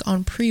doll was like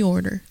on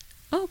pre-order.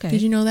 Okay,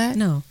 did you know that?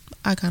 No,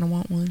 I kind of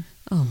want one.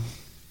 Oh,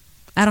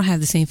 I don't have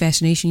the same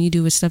fascination you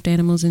do with stuffed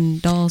animals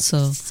and dolls.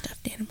 So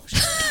stuffed animals,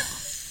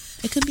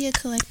 it could be a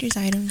collector's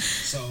item.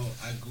 So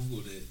I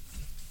googled it,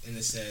 and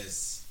it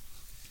says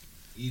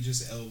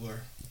Idris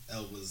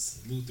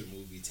Elba's Luther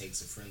movie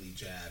takes a friendly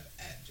jab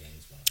at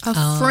James Bond.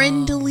 A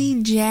friendly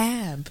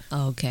jab.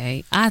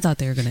 Okay. I thought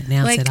they were going to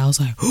announce it. I was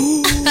like,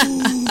 ooh.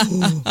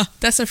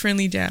 That's a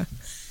friendly jab.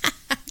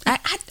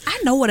 I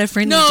know what a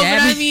friendly jab is. No,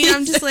 but I mean,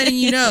 I'm just letting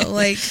you know.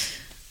 Like,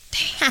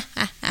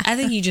 I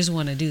think you just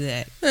want to do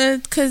that.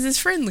 Because it's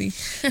friendly.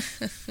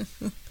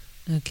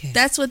 Okay.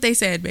 That's what they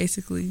said,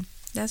 basically.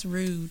 That's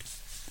rude.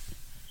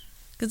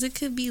 Because it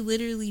could be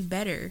literally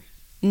better.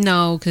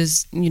 No,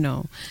 because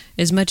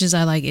as much as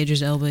I like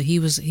Idris Elba, he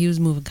was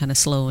moving kind of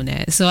slow in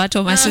that. So I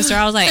told my sister,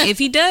 I was like, if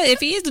he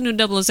is the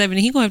new 007,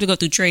 he gonna have to go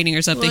through training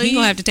or something. He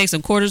gonna have to take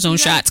some cortisone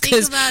shots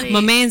because my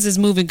man's is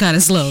moving kind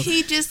of slow.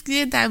 He just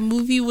did that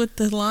movie with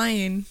the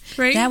lion,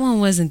 right? That one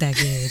wasn't that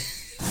good.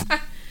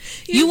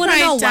 You want to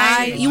know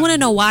why? You want to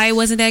know why it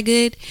wasn't that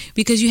good?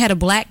 Because you had a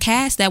black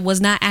cast that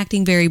was not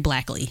acting very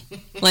blackly.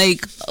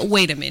 Like,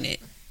 wait a minute.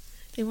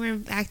 They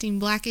weren't acting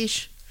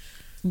blackish.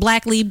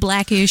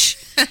 Blackish.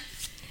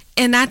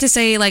 And not to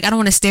say, like, I don't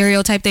want to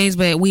stereotype things,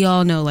 but we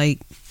all know, like,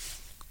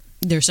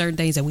 there's certain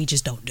things that we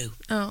just don't do.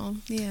 Oh,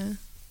 yeah.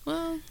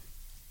 Well,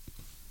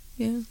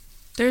 yeah.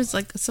 There's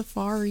like a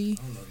safari.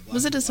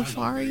 Was it a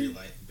safari?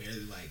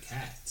 Barely like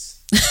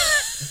cats.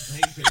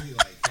 They barely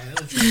like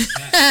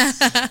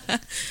cats.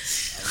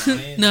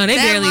 No, they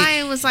that barely.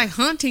 lion was like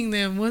hunting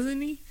them,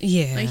 wasn't he?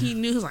 Yeah. Like he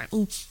knew, he was like,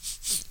 ooh,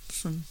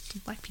 some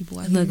black people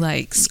out It here. looked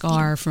like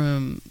Scar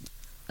from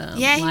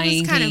yeah, he Lion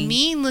was kind of King.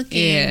 mean looking.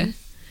 Yeah.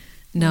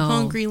 No.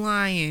 Hungry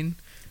lion.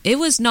 It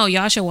was, no,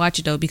 y'all should watch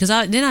it though, because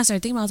then I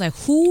started thinking about, I was like,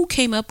 who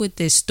came up with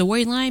this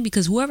storyline?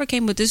 Because whoever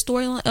came with this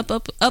storyline,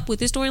 up with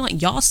this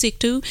storyline, y'all sick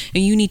too,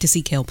 and you need to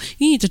seek help.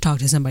 You need to talk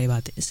to somebody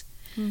about this.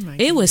 Oh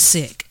it was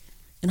sick.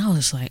 And I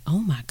was like, oh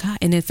my God.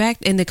 And in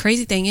fact, and the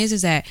crazy thing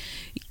is that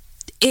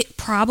it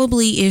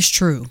probably is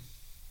true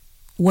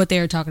what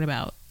they're talking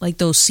about. Like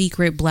those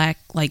secret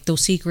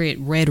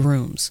red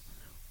rooms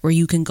where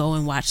you can go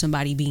and watch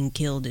somebody being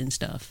killed and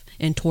stuff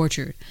and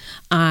tortured.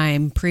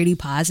 I'm pretty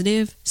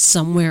positive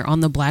somewhere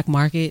on the black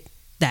market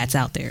that's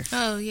out there.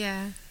 Oh,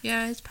 yeah.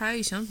 Yeah, it's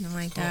probably something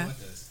like that. Like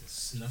a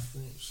snuff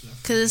room.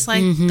 Because it's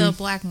like the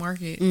black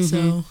market.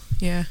 So,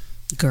 yeah.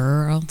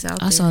 Girl, It's out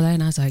I there. saw that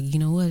and I was like, you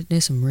know what?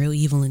 There's some real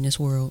evil in this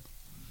world.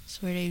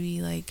 It's where they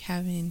be like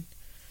having...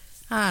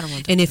 I don't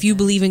want to. And if you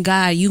believe in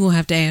God, you're going to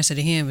have to answer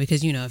to him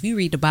because, you know, if you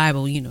read the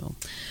Bible, you know,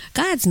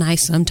 God's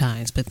nice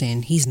sometimes, but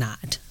then he's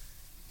not.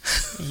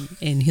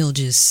 and he'll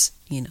just,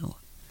 you know,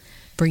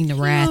 bring the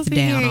wrath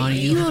down on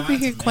you. You over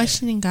here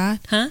questioning God?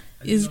 Huh?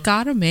 Is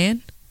God a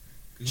man?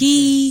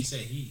 You said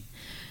he.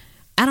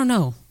 I don't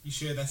know. You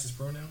sure that's his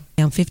pronoun?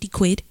 Down 50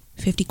 quid.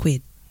 50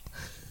 quid.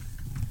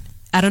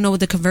 I don't know what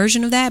the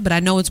conversion of that, but I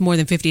know it's more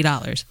than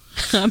 $50.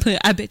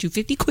 I bet you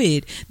 50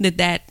 quid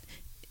that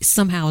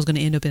somehow is going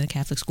to end up in a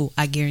Catholic school.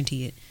 I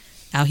guarantee it.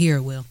 Out here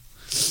it will.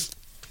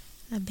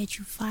 I bet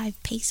you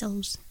 5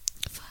 pesos.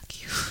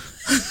 Fuck you.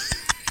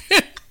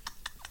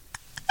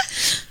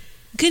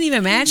 Couldn't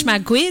even match my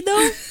quid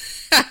though.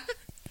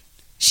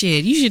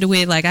 Shit, you should have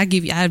went like I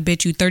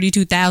bet you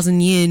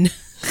 32,000 yen.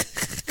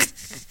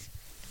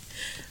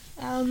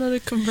 I don't know the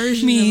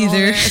conversion. Me of all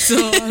either. that, so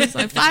I was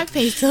like 5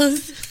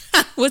 pesos.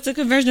 What's the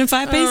conversion of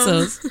 5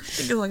 pesos? I think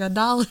it's like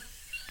 $1.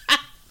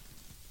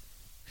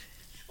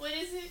 What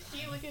is it? Can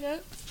you look it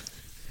up?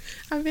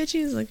 I bet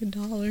you it's like $1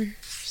 or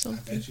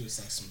something. I bet you it's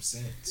like some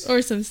cents.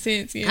 Or some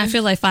cents, yeah. I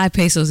feel like 5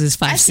 pesos is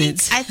 5 I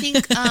cents.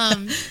 think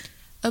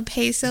a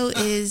peso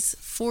is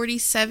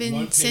 47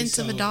 1 cents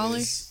of peso $1.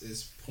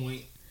 Is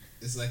point.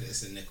 It's like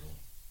it's a nickel.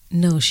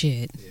 No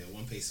shit. Yeah,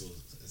 1 peso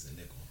is a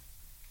nickel.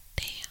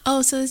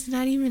 Oh, so it's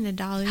not even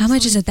 $1. How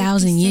much is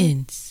 1,000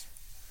 yen?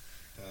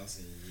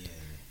 1,000 yen.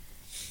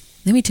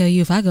 Let me tell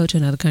you, if I go to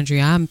another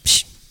country, I'm.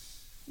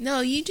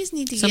 No, you just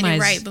need to get Somebody's-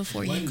 it right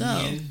before you 1 go.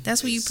 yen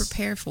That's what you is-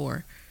 prepare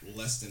for.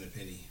 Less than a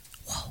penny.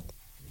 Whoa.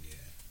 Yeah.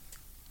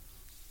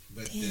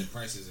 But the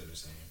prices are the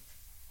same.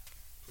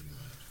 Pretty much,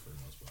 for the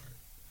most part.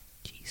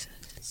 Jesus.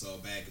 So a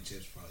bag of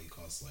chips probably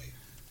costs like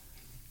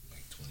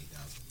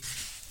 20,000 yen.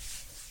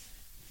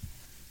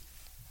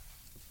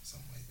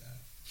 Something like that.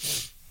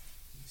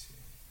 Let me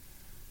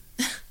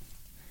see.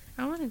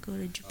 I want to go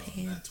to Oh,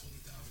 Japan. not 20,000.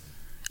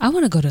 I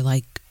want to go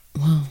to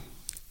well,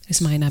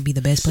 this might not be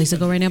the best place to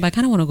go right now, but I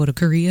kind of want to go to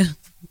Korea.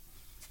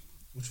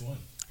 Which one?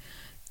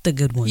 The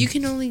good one. You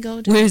can only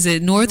go to Where is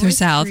it? North or North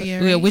south?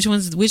 Korea, Yeah, right? which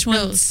one's?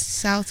 No,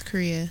 South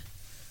Korea.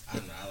 I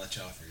don't know. I'll let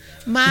y'all figure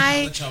that out. My-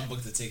 I'll let y'all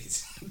book the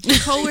tickets.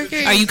 Coworker.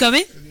 Are you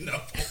coming? No.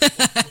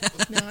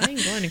 No, I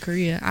ain't going to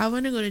Korea. I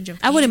want to go to Japan.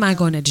 I wouldn't mind though.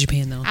 going to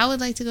Japan though. I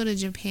would like to go to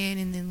Japan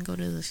and then go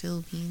to the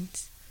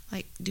Philippines.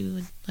 Like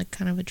do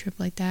kind of a trip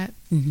like that.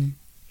 Mm-hmm.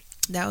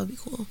 That would be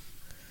cool.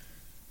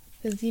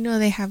 Because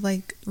they have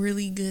like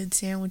really good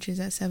sandwiches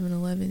at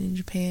 7-Eleven in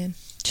Japan.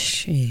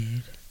 Shit.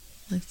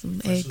 Like some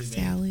Freshly egg made.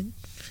 salad.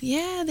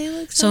 Yeah, they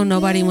look So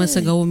nobody wants to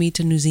good. go with me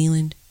to New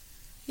Zealand,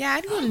 Yeah,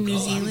 I'd go to I'll New go.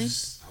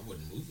 Zealand. I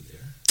wouldn't move there.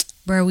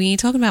 bro. We ain't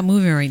talking about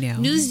moving right now.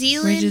 New We're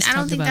Zealand, just I don't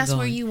talking think about that's where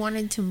going. you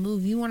wanted to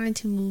move. You wanted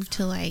to move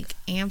to like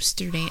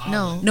Amsterdam.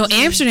 Holland. No, No,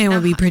 Amsterdam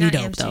would be pretty not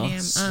dope, though.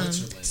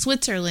 Amsterdam.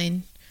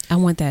 Switzerland. I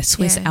want that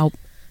Swiss Yeah. Alp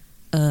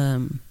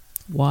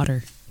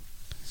water.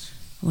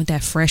 I want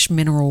that fresh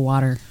mineral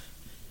water.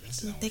 That's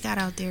They got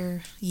out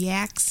there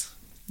yaks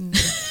in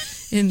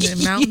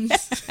the mountains.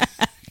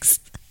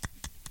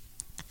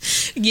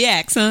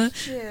 Yaks, huh?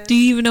 Yeah. Do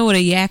you even know what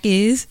a yak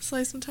is? It's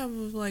like some type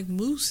of like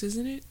moose,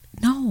 isn't it?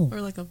 No. Or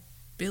like a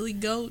billy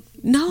goat.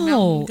 No.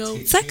 mountain goat.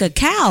 It's like a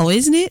cow,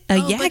 isn't it? A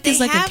Oh, but yak they is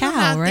like a have them cow,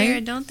 out right?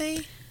 there, don't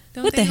they?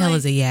 Don't What the they, hell like,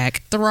 is a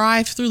yak?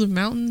 thrive through the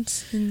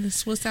mountains in the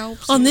Swiss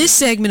Alps? On this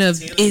segment of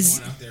Taylor's is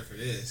going out there for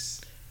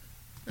this,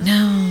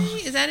 no.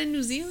 Is that in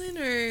New Zealand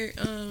or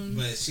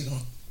but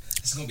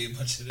it's gonna be a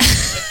bunch of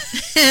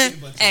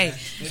this.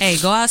 Hey,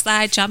 go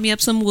outside, chop me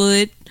up some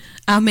wood.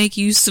 I'll make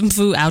you some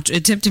food. I'll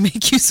attempt to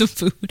make you some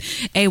food.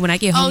 Hey, when I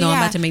get home, Oh, though, I'm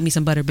yeah. about to make me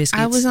some butter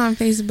biscuits. I was on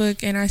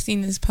Facebook and I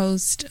seen this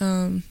post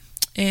and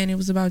it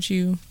was about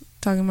you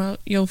talking about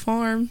your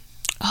farm.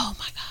 Oh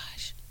my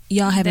gosh.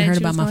 Y'all haven't heard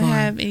about my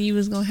farm. And you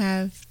was gonna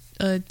have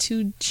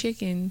 2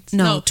 chickens.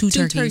 No, two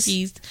two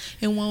turkeys.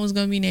 and one was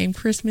gonna be named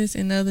Christmas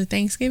and the other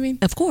Thanksgiving.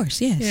 Of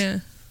course, yes. Yeah.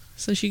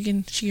 So she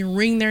can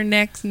wring their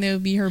necks and it'll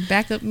be her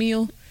backup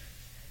meal.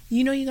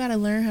 You know, you gotta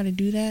learn how to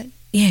do that.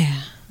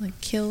 Yeah. Like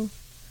kill.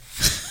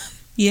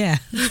 Yeah.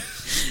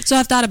 So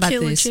I've thought about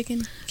Kill this. a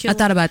chicken. I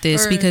thought about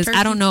this because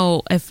I don't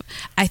know if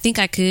I think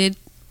I could,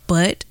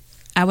 but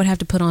I would have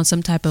to put on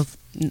some type of.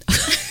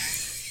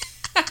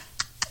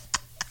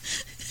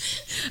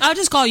 I'll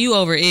just call you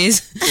over,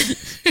 Iz.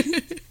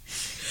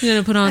 You're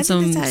gonna put on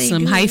some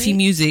hyphy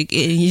music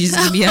and you're just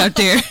gonna be out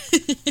there.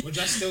 Would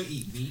y'all still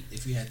eat meat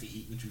if you had to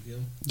eat what you kill?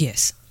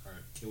 Yes. Or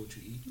kill what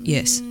you eat?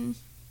 Yes.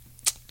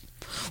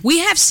 We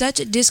have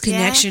such a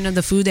disconnection of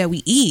the food that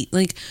we eat.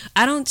 Like,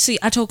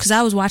 because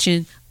I was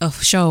watching a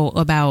show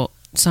about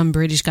some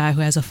British guy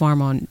who has a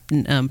farm on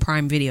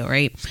Prime Video,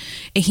 right?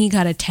 And he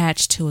got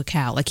attached to a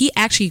cow. Like, he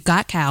actually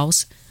got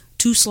cows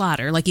to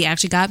slaughter. Like, he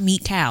actually got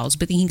meat cows,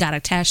 but then he got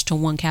attached to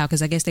one cow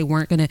because I guess they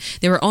were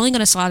only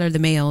going to slaughter the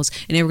males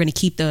and they were going to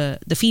keep the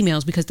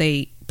females because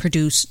they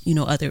produce,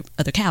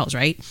 other cows,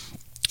 right?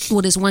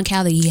 Well, this one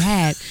cow that he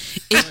had,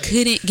 it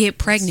couldn't get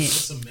pregnant.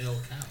 What's a male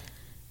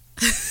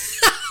cow?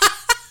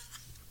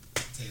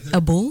 A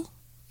bull?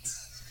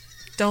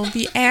 Don't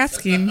be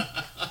asking.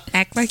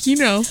 Act like you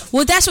know.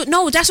 Well, that's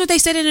what they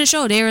said in the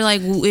show. They were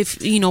like,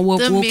 if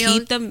we'll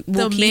keep them.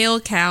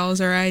 Male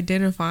cows are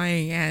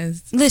identifying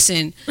as.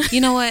 Listen, you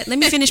know what? Let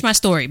me finish my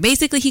story.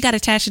 Basically, he got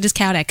attached to this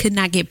cow that could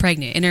not get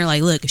pregnant, and they're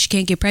like, look, if she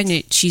can't get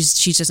pregnant, she's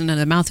just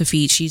another mouth to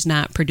feed. She's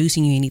not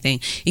producing you anything.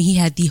 And he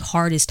had the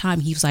hardest time.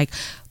 He was like,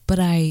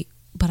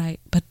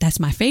 but that's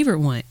my favorite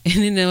one. And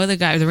then the other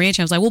guy, the ranch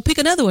hand, was like, well, pick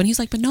another one. He's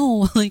like, but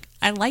no, like,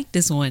 I like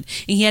this one. And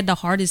he had the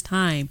hardest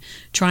time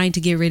trying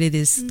to get rid of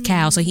this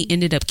cow. So he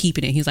ended up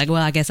keeping it. He's like,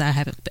 well, I guess I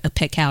have a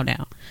pet cow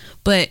now.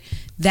 But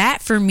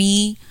that for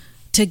me,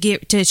 to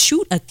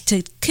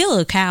kill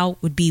a cow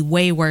would be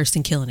way worse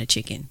than killing a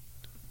chicken.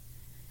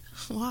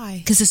 Why?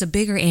 Because it's a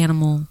bigger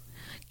animal.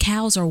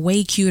 Cows are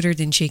way cuter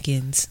than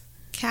chickens.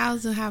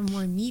 Cows will have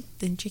more meat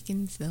than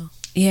chickens, though.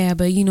 Yeah,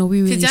 but we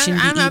really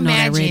shouldn't be eating all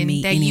that red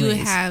meat that anyways. You would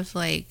have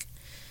like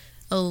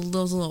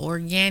those little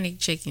organic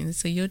chickens,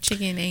 so your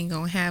chicken ain't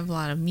gonna have a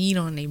lot of meat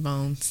on their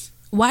bones.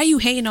 Why are you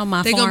hating on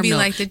my farm? They're gonna be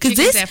like the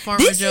chickens at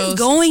Farmer Joe's. This is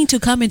going to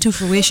come into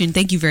fruition.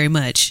 Thank you very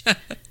much.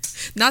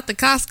 Not the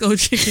Costco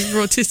chicken,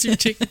 rotisserie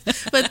chicken,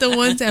 but the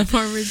ones at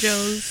Farmer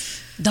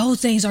Joe's.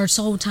 Those things are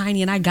so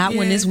tiny, and I got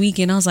one this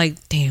weekend. I was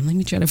like, damn, let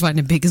me try to find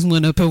the biggest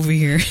one up over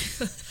here.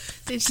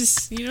 It's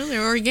just,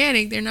 they're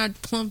organic. They're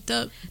not plumped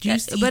up,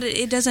 juicy. But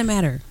it doesn't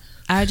matter.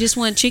 I just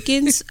want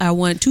chickens. I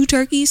want 2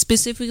 turkeys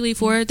specifically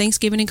for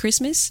Thanksgiving and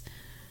Christmas.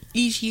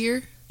 Each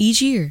year?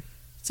 Each year.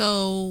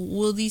 So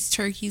will these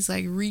turkeys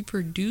like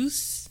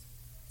reproduce?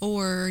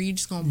 Or are you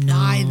just going to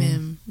buy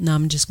them? No,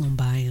 I'm just going to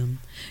buy them.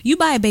 You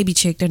buy a baby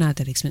chick, they're not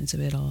that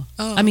expensive at all.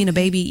 Oh, I mean,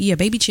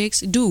 baby chicks.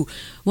 Dude,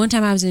 one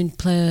time I was in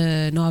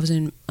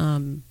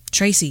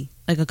Tracy,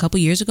 like a couple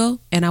years ago,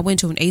 and I went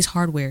to an Ace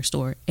Hardware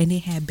store, and they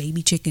had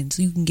baby chickens.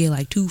 You can get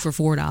like 2 for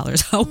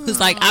 $4. I was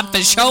like, I'm for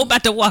sure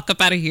about to walk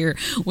up out of here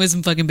with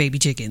some fucking baby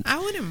chicken. I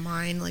wouldn't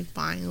mind like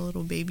buying a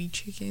little baby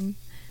chicken.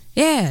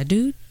 Yeah,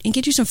 dude. And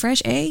get you some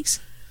fresh eggs.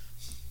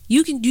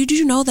 You can. Did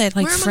you know that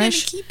like Where am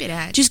fresh? I gonna keep it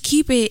at? Just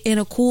keep it in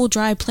a cool,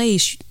 dry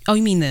place. Oh,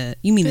 you mean the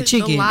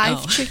chicken? The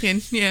live chicken.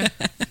 Yeah.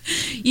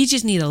 You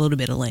just need a little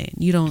bit of land.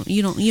 You don't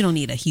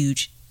need a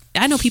huge.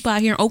 I know people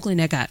out here in Oakland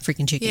that got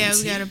freaking chickens. Yeah,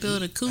 we gotta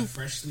build a coop. A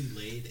freshly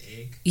laid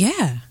egg.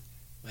 Yeah.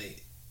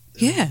 Like.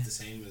 Yeah. The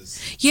same as.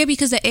 Yeah,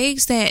 because the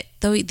eggs that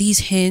these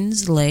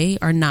hens lay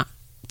are not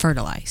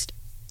fertilized.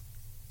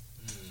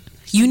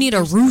 You need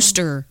a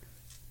rooster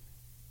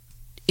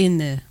in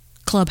the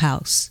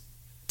clubhouse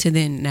to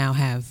then now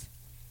have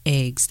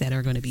eggs that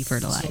are going to be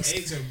fertilized. So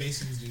eggs are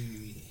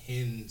basically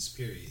hens,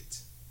 period.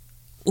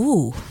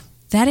 Ooh,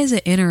 that is an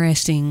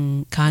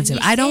interesting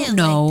concept. I don't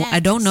know. Like that, I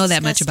don't know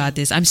that disgusting. much about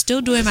this. I'm still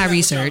doing my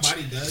research. What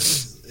your body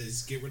does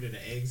is get rid of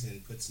the eggs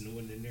and puts new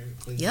one in there,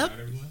 cleans Yep. out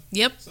everyone.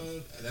 Yep. So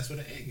that's what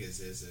an egg is.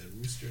 It's a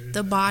rooster.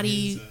 The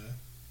body, hen's,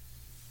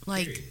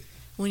 like period.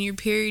 when your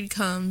period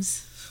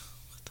comes.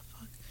 What the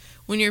fuck?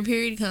 When your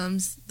period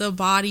comes, the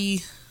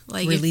body.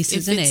 Like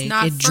Releases if an it's egg.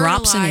 not It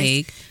drops an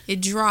fertilized, egg.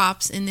 It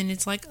drops, and then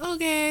it's like,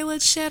 okay,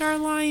 let's shed our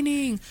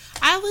lining.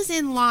 I was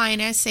in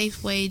line at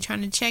Safeway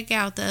trying to check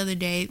out the other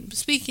day.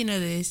 Speaking of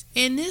this,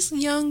 and this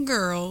young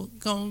girl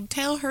gonna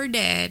tell her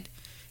dad,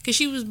 because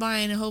she was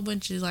buying a whole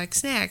bunch of like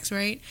snacks,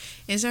 right?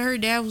 And so her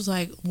dad was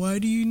like, "Why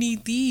do you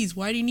need these?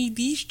 Why do you need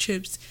these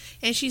chips?"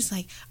 And she's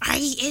like,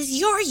 "Is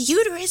your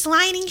uterus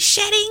lining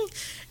shedding?"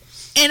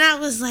 And I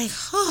was like,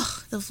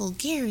 "Oh, the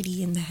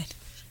vulgarity in that."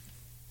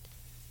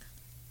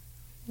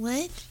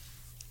 What?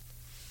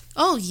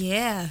 Oh,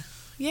 yeah.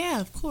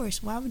 Yeah, of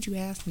course. Why would you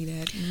ask me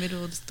that in the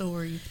middle of the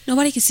story?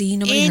 Nobody can see.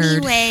 Nobody heard.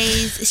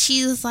 Anyways,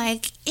 she was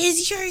like,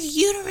 "Is your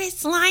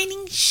uterus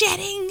lining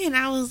shedding?" And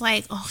I was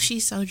like, "Oh,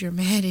 she's so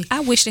dramatic." I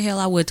wish the hell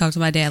I would talk to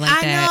my dad like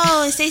that.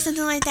 I know, say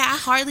something like that. I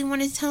hardly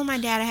wanted to tell my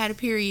dad I had a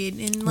period.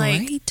 And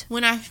like Right.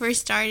 when I first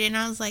started, and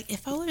I was like,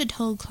 if I would have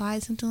told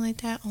Clyde something like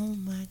that, oh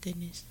my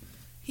goodness,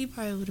 he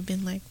probably would have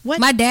been like, "What?"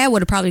 My dad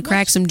would have probably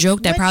cracked some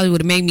joke that probably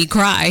would have made me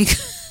cry.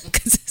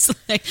 Because it's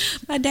like,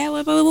 my dad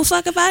would be, well,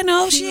 fuck if I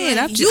know. He's Shit,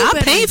 like,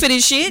 I'm paying for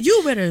this shit.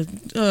 You better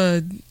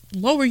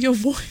lower your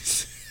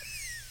voice.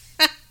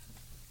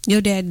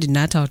 Your dad did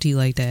not talk to you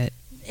like that.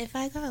 If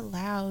I got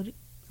loud,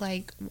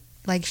 like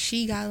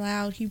she got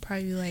loud, he'd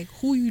probably be like,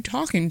 "Who you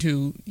talking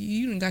to?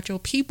 You done got your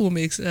people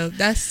mixed up."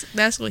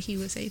 That's what he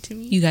would say to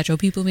me. You got your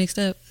people mixed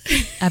up?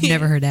 I've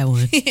never heard that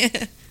one.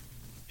 Yeah.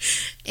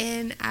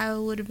 And I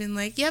would have been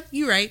like, "Yep,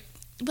 you're right."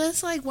 But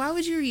it's like, why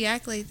would you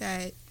react like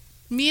that?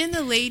 Me and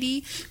the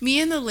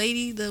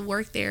lady that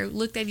worked there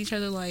looked at each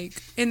other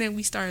like, and then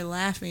we started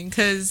laughing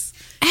because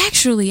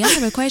Actually, I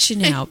have a question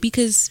now,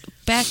 because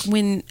back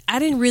when I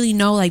didn't really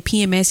know like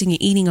PMSing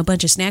and eating a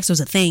bunch of snacks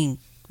was a thing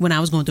when I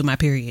was going through my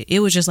period. It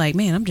was just like,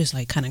 man, I'm just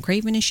like kind of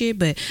craving and shit,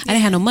 but I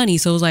didn't have no money,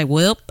 so it was like,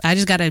 well, I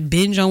just gotta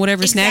binge on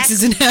whatever snacks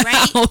is in the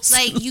house.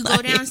 Like you go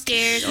Like,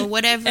 downstairs or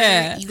whatever,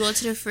 Yeah. you go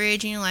to the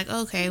fridge and you're like,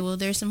 okay, well,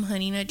 there's some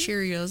Honey Nut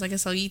Cheerios. I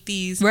guess I'll eat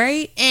these.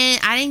 right?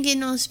 And I didn't get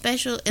no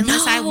special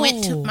unless I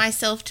went to No.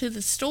 myself to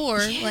the store,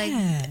 like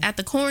Yeah. at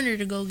the corner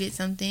to go get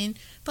something.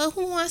 But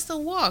who wants to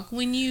walk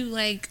when you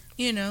like,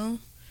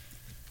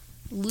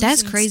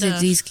 That's losing crazy. stuff?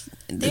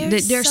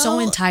 These they're so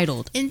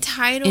entitled.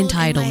 Entitlement.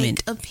 Entitlement.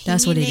 And, like,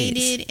 That's what it is.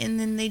 opinionated, and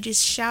then they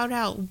just shout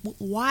out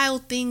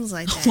wild things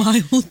like that.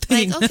 Wild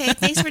thing. Like, okay,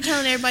 thanks for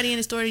telling everybody in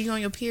the store you're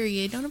on your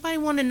period. Don't nobody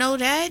want to know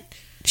that.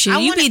 Shit, I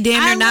you wanna- be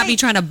damn near I not be like-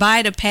 trying to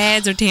buy the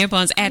pads or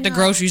tampons at the know.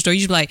 grocery store. You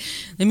just be like,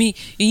 let me,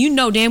 and you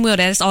know damn well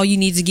that's all you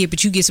need to get,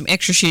 but you get some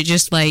extra shit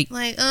just like,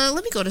 Let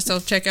me go to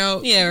self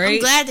checkout. Yeah, right? I'm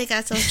glad they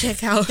got self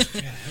checkout.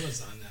 Yeah,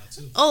 Amazon now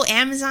too. Oh,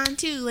 Amazon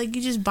too. Like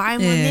you just buy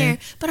them on Yeah. there.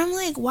 But I'm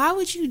like, why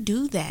would you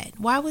do that?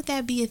 Why would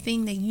that be a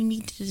thing that you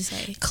need to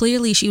say?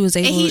 clearly she was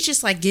And able, he's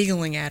just like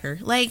giggling at her.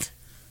 Like,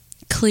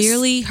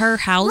 clearly her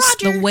house,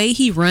 Roger. the way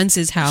he runs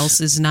his house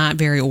is not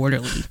very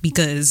orderly,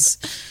 because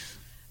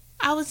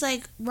I was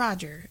like,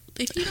 Roger,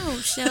 if you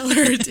don't tell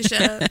her to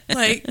shut up,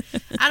 like,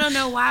 I don't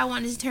know why I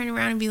wanted to turn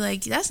around and be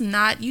like,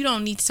 you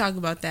don't need to talk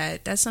about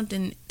that. That's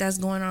something that's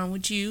going on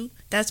with you.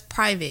 That's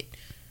private.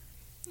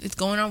 It's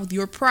going on with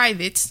your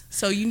privates,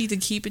 so you need to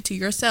keep it to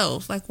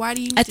yourself. Like, why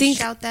do you need to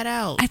shout that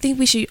out? I think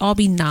we should all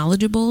be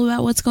knowledgeable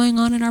about what's going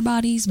on in our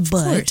bodies, Of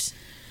but course.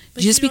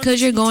 But just you don't because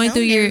need you're to be going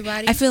through telling your,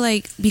 everybody. I feel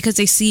like because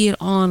they see it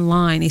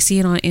online, they see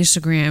it on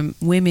Instagram,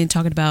 women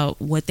talking about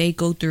what they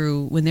go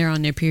through when they're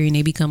on their period, and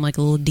they become like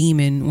a little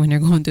demon when they're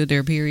going through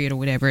their period or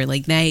whatever.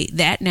 Like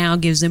that now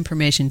gives them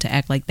permission to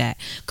act like that.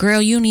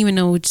 Girl, you don't even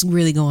know what's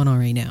really going on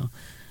right now.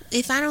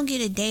 If I don't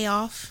get a day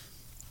off,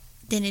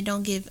 then it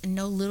don't give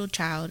no little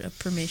child a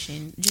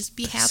permission. Just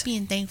be happy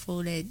and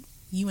thankful that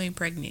you ain't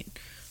pregnant,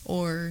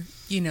 or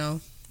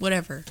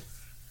whatever.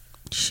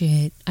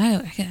 Shit,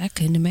 I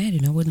couldn't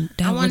imagine. I wouldn't.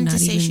 That I would wanted not to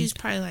say even. she was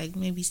probably like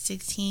maybe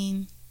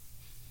 16,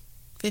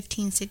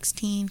 15,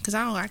 16. Because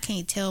I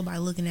can't tell by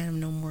looking at them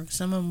no more.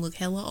 Some of them look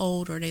hella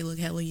old or they look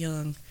hella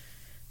young.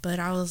 But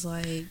I was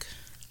like,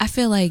 I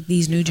feel like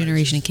these new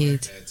generation of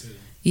kids. That too.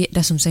 Yeah,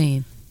 that's what I'm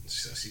saying.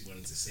 So she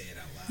wanted to say it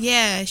out loud.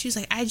 yeah. She was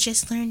like, I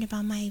just learned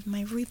about my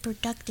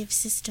reproductive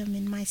system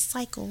and my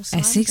cycle. So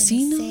At I'm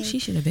 16, gonna though, say- she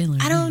should have been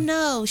learning. I don't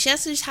know.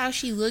 That's just how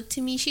she looked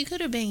to me. She could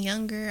have been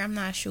younger. I'm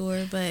not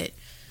sure.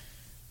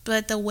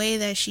 But the way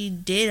that she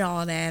did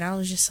all that, I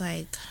was just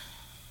like, oh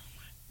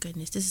my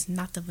goodness, this is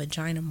not the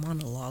vagina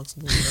monologues,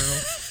 little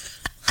girl.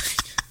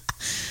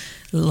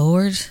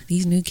 Lord,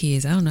 these new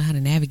kids. I don't know how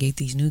to navigate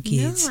these new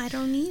kids. No, I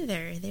don't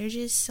either. They're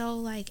just so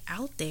like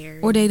out there.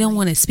 Or they don't Like,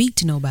 want to speak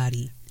to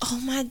nobody.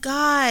 Oh my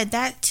God,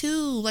 that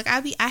too. Like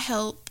I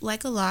help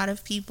like a lot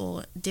of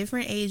people,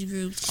 different age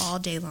groups all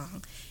day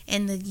long.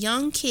 And the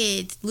young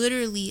kids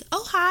literally,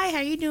 oh hi, how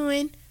you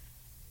doing?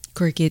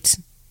 Crickets.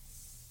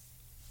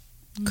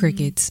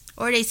 Crickets.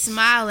 Or they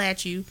smile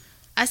at you.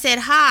 I said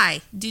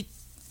hi.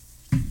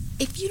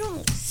 If you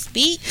don't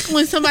speak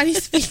when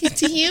somebody's speaking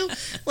to you,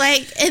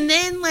 like, and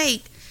then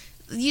like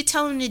you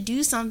tell them to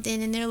do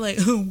something and they're like,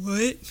 oh,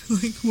 what?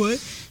 Like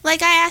what?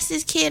 Like I asked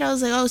this kid, I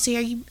was like, oh, so are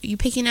you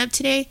picking up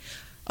today?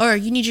 Or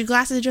you need your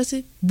glasses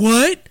adjusted?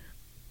 What?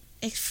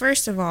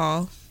 First of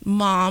all,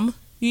 Mom,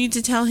 you need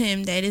to tell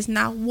him that it's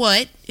not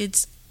what,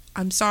 it's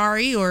I'm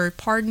sorry or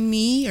pardon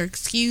me or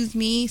excuse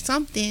me,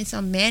 something,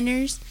 some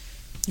manners.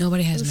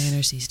 Nobody has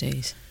manners these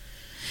days.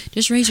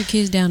 Just raise your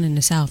kids down in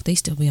the South. They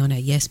still be on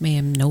that yes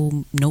ma'am,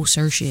 no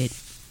sir shit.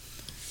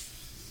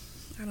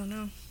 I don't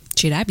know.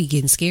 Shit, I be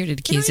getting scared of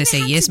the They don't kids that say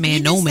even have yes to man,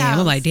 be no the ma'am. I'm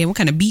South. like, damn, what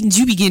kind of beatings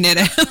you be getting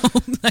at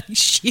home? Like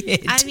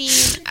shit. I mean,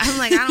 I'm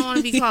like, I don't want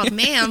to be called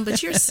ma'am,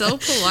 but you're so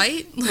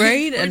polite. Like,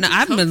 right? where'd And you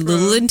I'm come a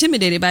little from?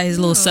 intimidated by his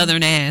little Yeah.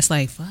 southern ass.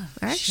 Like, fuck.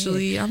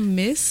 Actually, I'm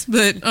Miss,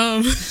 but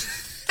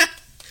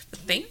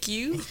thank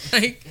you.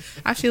 Like,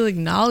 I feel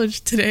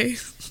acknowledged today.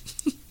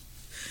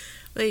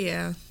 But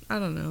yeah, I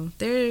don't know.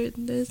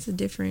 It's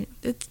different.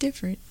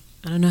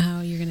 I don't know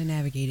how you're gonna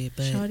navigate it,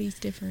 but Shawty's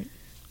different.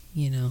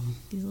 you know,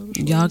 These little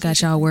y'all shorties got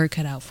are y'all different. work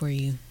cut out for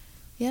you.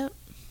 Yep.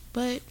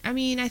 But I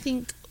mean, I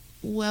think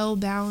well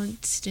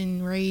balanced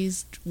and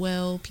raised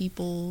well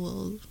people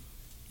will,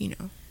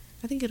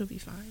 I think it'll be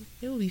fine.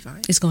 It will be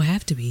fine. It's gonna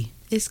have to be.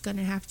 It's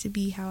gonna have to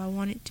be how I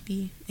want it to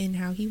be and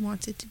how he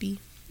wants it to be.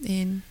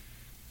 And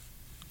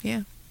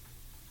yeah.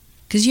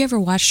 Cause you ever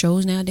watch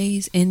shows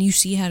nowadays and you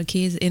see how the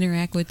kids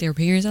interact with their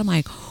parents? I'm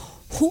like,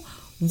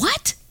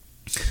 what?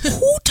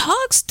 Who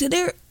talks to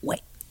their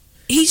wait?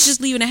 He's just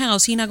leaving the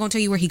house. He not gonna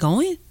tell you where he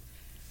going?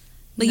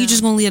 Like, No. you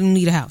just gonna let him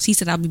leave the house? He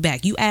said, "I'll be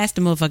back." You asked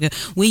the motherfucker,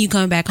 "When you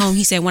coming back home?"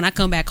 He said, "When I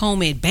come back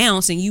home, it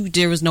bounced," and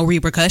there was no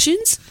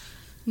repercussions.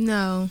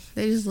 No,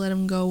 they just let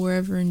him go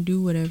wherever and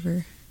do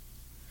whatever.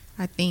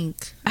 I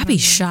think. I'd be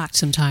shocked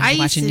sometimes I used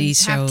watching to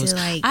these have shows. to,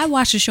 like- I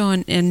watched a show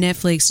on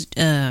Netflix.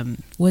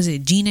 Was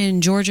it Gina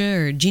in Georgia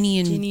or Ginny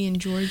in Ginny in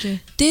Georgia.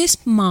 This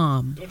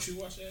mom? Don't you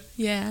watch that?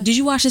 Yeah. Did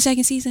you watch the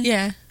second season?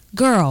 Yeah.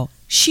 Girl,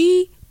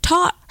 she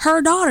taught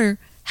her daughter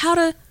how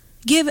to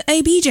give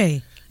a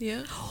BJ.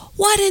 Yeah.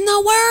 What in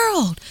the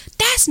world?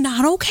 That's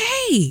not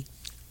okay.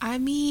 I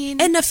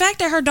mean, And the fact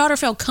that her daughter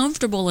felt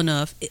comfortable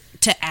enough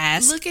to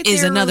ask look at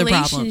is their another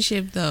problem.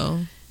 relationship,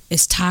 though.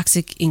 It's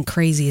toxic and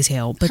crazy as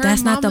hell, but Her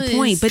that's not the mama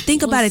point. But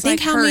think about it. was like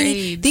her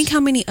age. Think how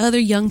many other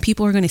young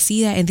people are going to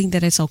see that and think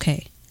that it's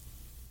okay.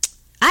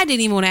 I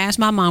didn't even want to ask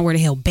my mom where the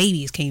hell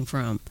babies came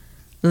from,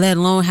 let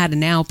alone how to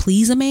now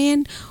please a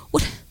man.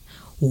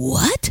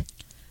 What?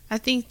 I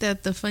think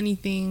that the funny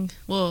thing,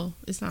 well,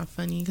 it's not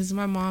funny because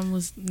my mom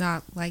was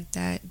not like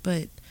that,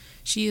 but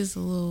she is a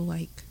little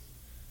like,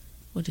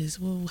 how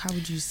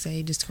would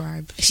you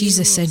describe? She's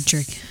a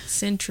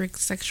eccentric.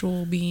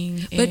 Sexual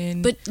being. But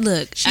And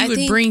look, she I would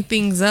think, bring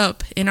things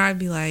up and I'd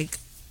be like,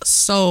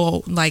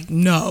 so, like,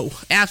 no,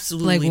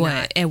 absolutely like what?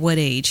 not. At what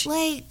age?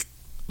 Like,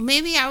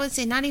 maybe I would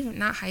say not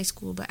high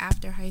school, but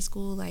after high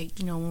school, like,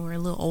 when we're a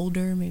little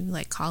older, maybe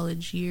like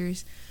college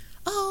years.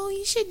 Oh,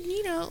 you should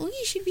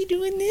be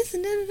doing this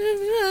and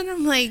and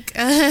I'm like,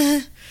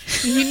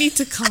 you need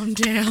to calm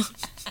down.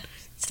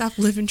 Stop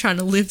trying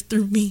to live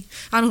through me.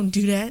 I don't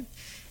do that.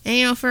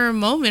 And for a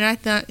moment,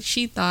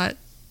 she thought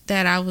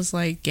that I was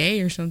like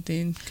gay or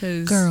something.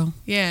 Cause, Girl.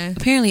 yeah.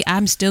 Apparently,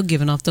 I'm still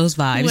giving off those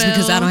vibes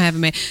because I don't have a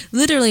man.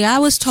 Literally, I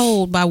was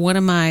told by one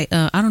of my,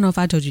 I don't know if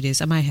I told you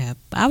this, I might have.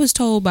 But I was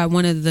told by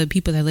one of the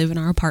people that live in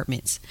our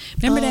apartments.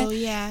 Remember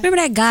Yeah. Remember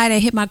that guy that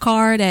hit my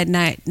car that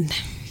night?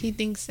 He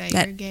thinks that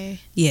you're gay.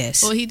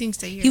 Yes. Well, he thinks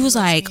that you're He was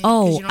like, lesbian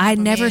 'cause you don't I have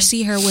a never man.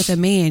 see her with a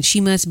man.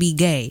 She must be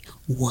gay.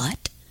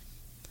 What?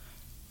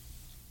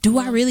 Do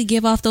I really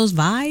give off those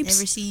vibes?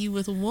 Never see you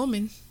with a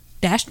woman.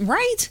 That's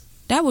right.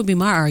 That would be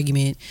my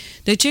argument.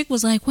 The chick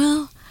was like,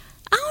 well,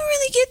 I don't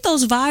really get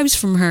those vibes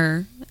from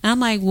her. I'm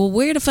like, well,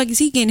 where the fuck is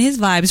he getting his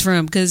vibes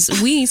from? Because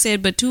we ain't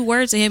said but 2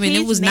 words to him and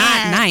it was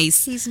not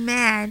nice. He's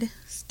mad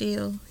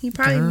still. He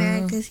probably Girl.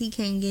 mad because he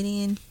can't get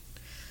in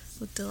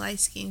with the light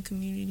skin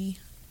community.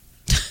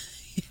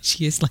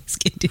 She is light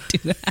skinned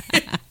too.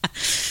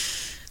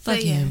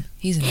 Fuck yeah. him.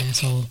 He's an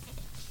asshole.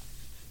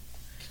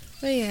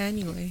 But yeah,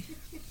 anyway.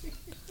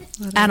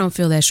 I don't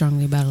feel that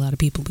strongly about a lot of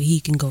people, but he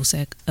can go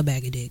suck a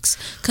bag of dicks.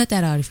 Cut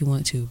that out if you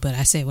want to, but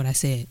I said what I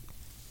said.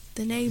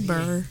 The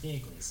neighbor. He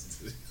ain't gonna listen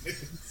to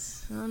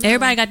this. I don't know.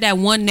 Everybody got that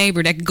one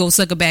neighbor that can go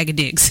suck a bag of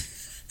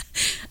dicks.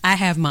 I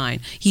have mine.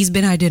 He's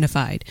been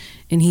identified,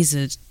 and he's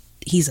a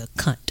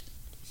cunt,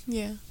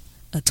 Yeah.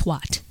 a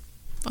twat.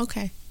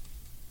 Okay.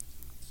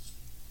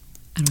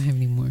 I don't have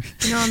any more.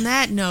 And on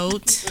that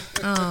note,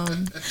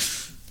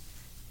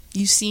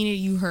 you've seen it,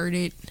 you heard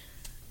it.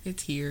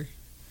 It's here.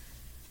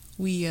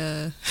 We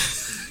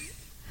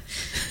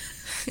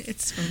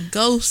it's from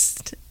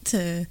ghost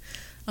to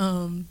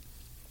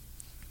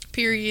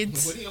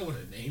periods. What do y'all want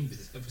to name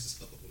this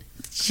episode?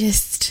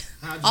 Just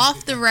How'd you off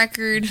pick the that?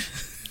 record.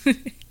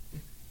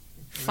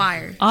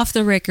 Fire. Off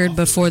the record,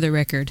 before the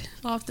record.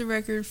 Off the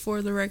record,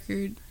 for the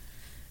record.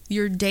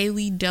 Your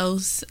daily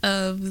dose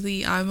of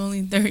the I'm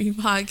Only 30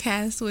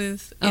 podcast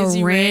with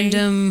Izzy A Ray.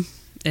 random.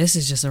 This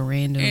is just a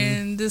random.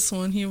 And this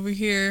one over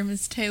here,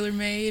 Miss Taylor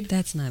Made.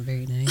 That's not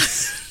very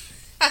nice.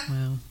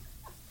 Wow.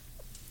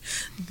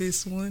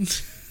 This one.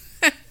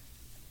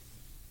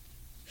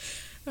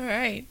 All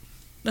right.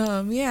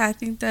 Yeah, I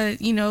think that,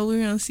 we're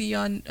going to see you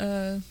on,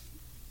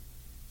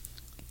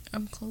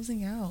 I'm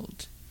closing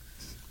out.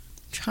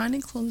 Trying to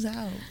close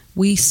out.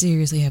 We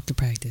seriously have to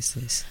practice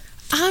this.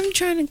 I'm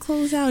trying to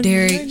close out.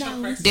 Derek, You're not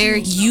listening.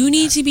 Derek, you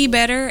need to be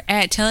better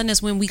at telling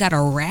us when we got to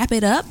wrap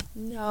it up.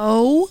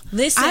 No.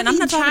 Listen, I've I'm been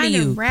not talking trying to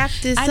you. wrap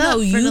this I know, up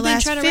for you've the been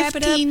last trying to wrap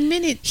it up. 15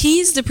 minutes.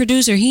 He's the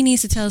producer. He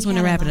needs to tell us when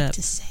to You wrap got it a lot up.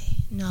 to say.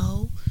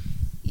 No.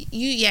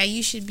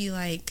 You should be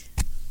like,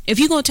 If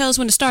you're going to tell us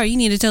when to start, you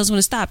need to tell us when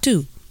to stop,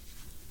 too.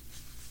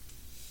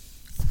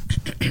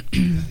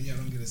 Y'all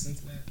don't get a sense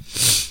of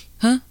that?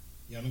 Huh?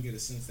 Y'all don't get a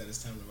sense that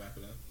it's time to wrap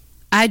it up?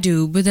 I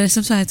do, but then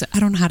sometimes I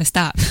don't know how to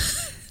stop.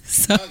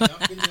 So Y'all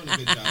been doing a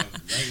good job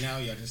of Right now,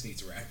 y'all just need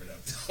to wrap it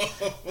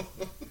up.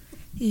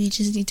 You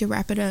just need to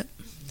wrap it up.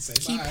 Say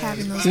Keep bye.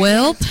 having those.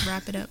 Well,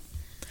 wrap it up.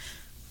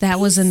 That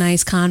was a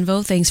nice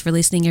convo. Thanks for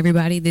listening,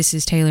 everybody. This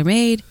is Taylor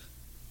Made.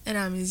 And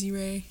I'm Izzy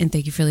Ray. And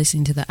thank you for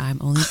listening to the I'm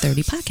Only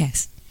 30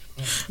 podcast.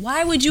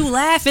 Why would you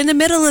laugh in the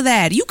middle of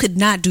that? You could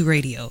not do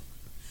radio.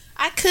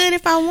 I could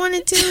if I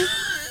wanted to.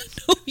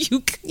 No, you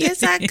could.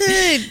 Yes, I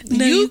could.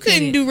 No, you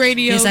couldn't do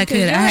radio. Yes, I could.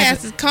 Your I have-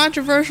 ass is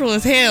controversial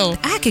as hell.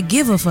 I could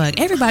give a fuck.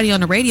 Everybody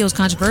on the radio is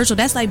controversial.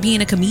 That's like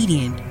being a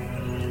comedian.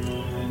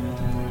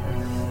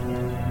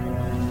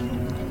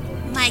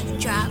 Mic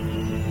drop.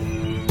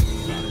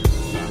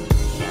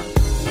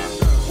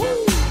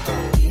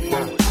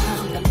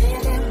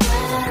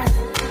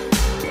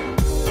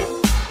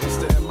 It's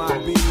the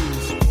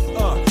MIBs.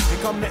 Here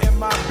come the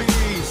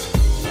MIBs.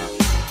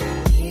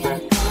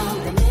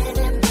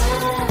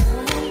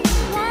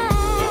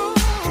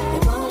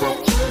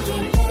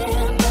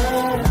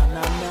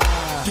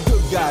 The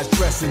good guys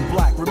dress in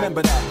black,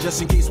 remember that,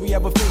 just in case we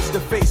ever face to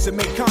face and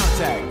make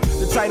contact.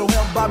 The title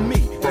held by me,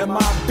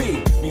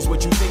 MIB, means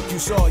what you think you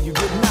saw, you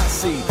did not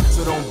see.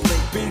 So don't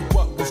blink, be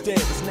what was dead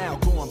is now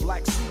gone.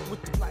 Black suit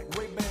with the black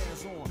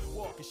Ray-Bans on,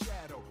 walking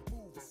shadow.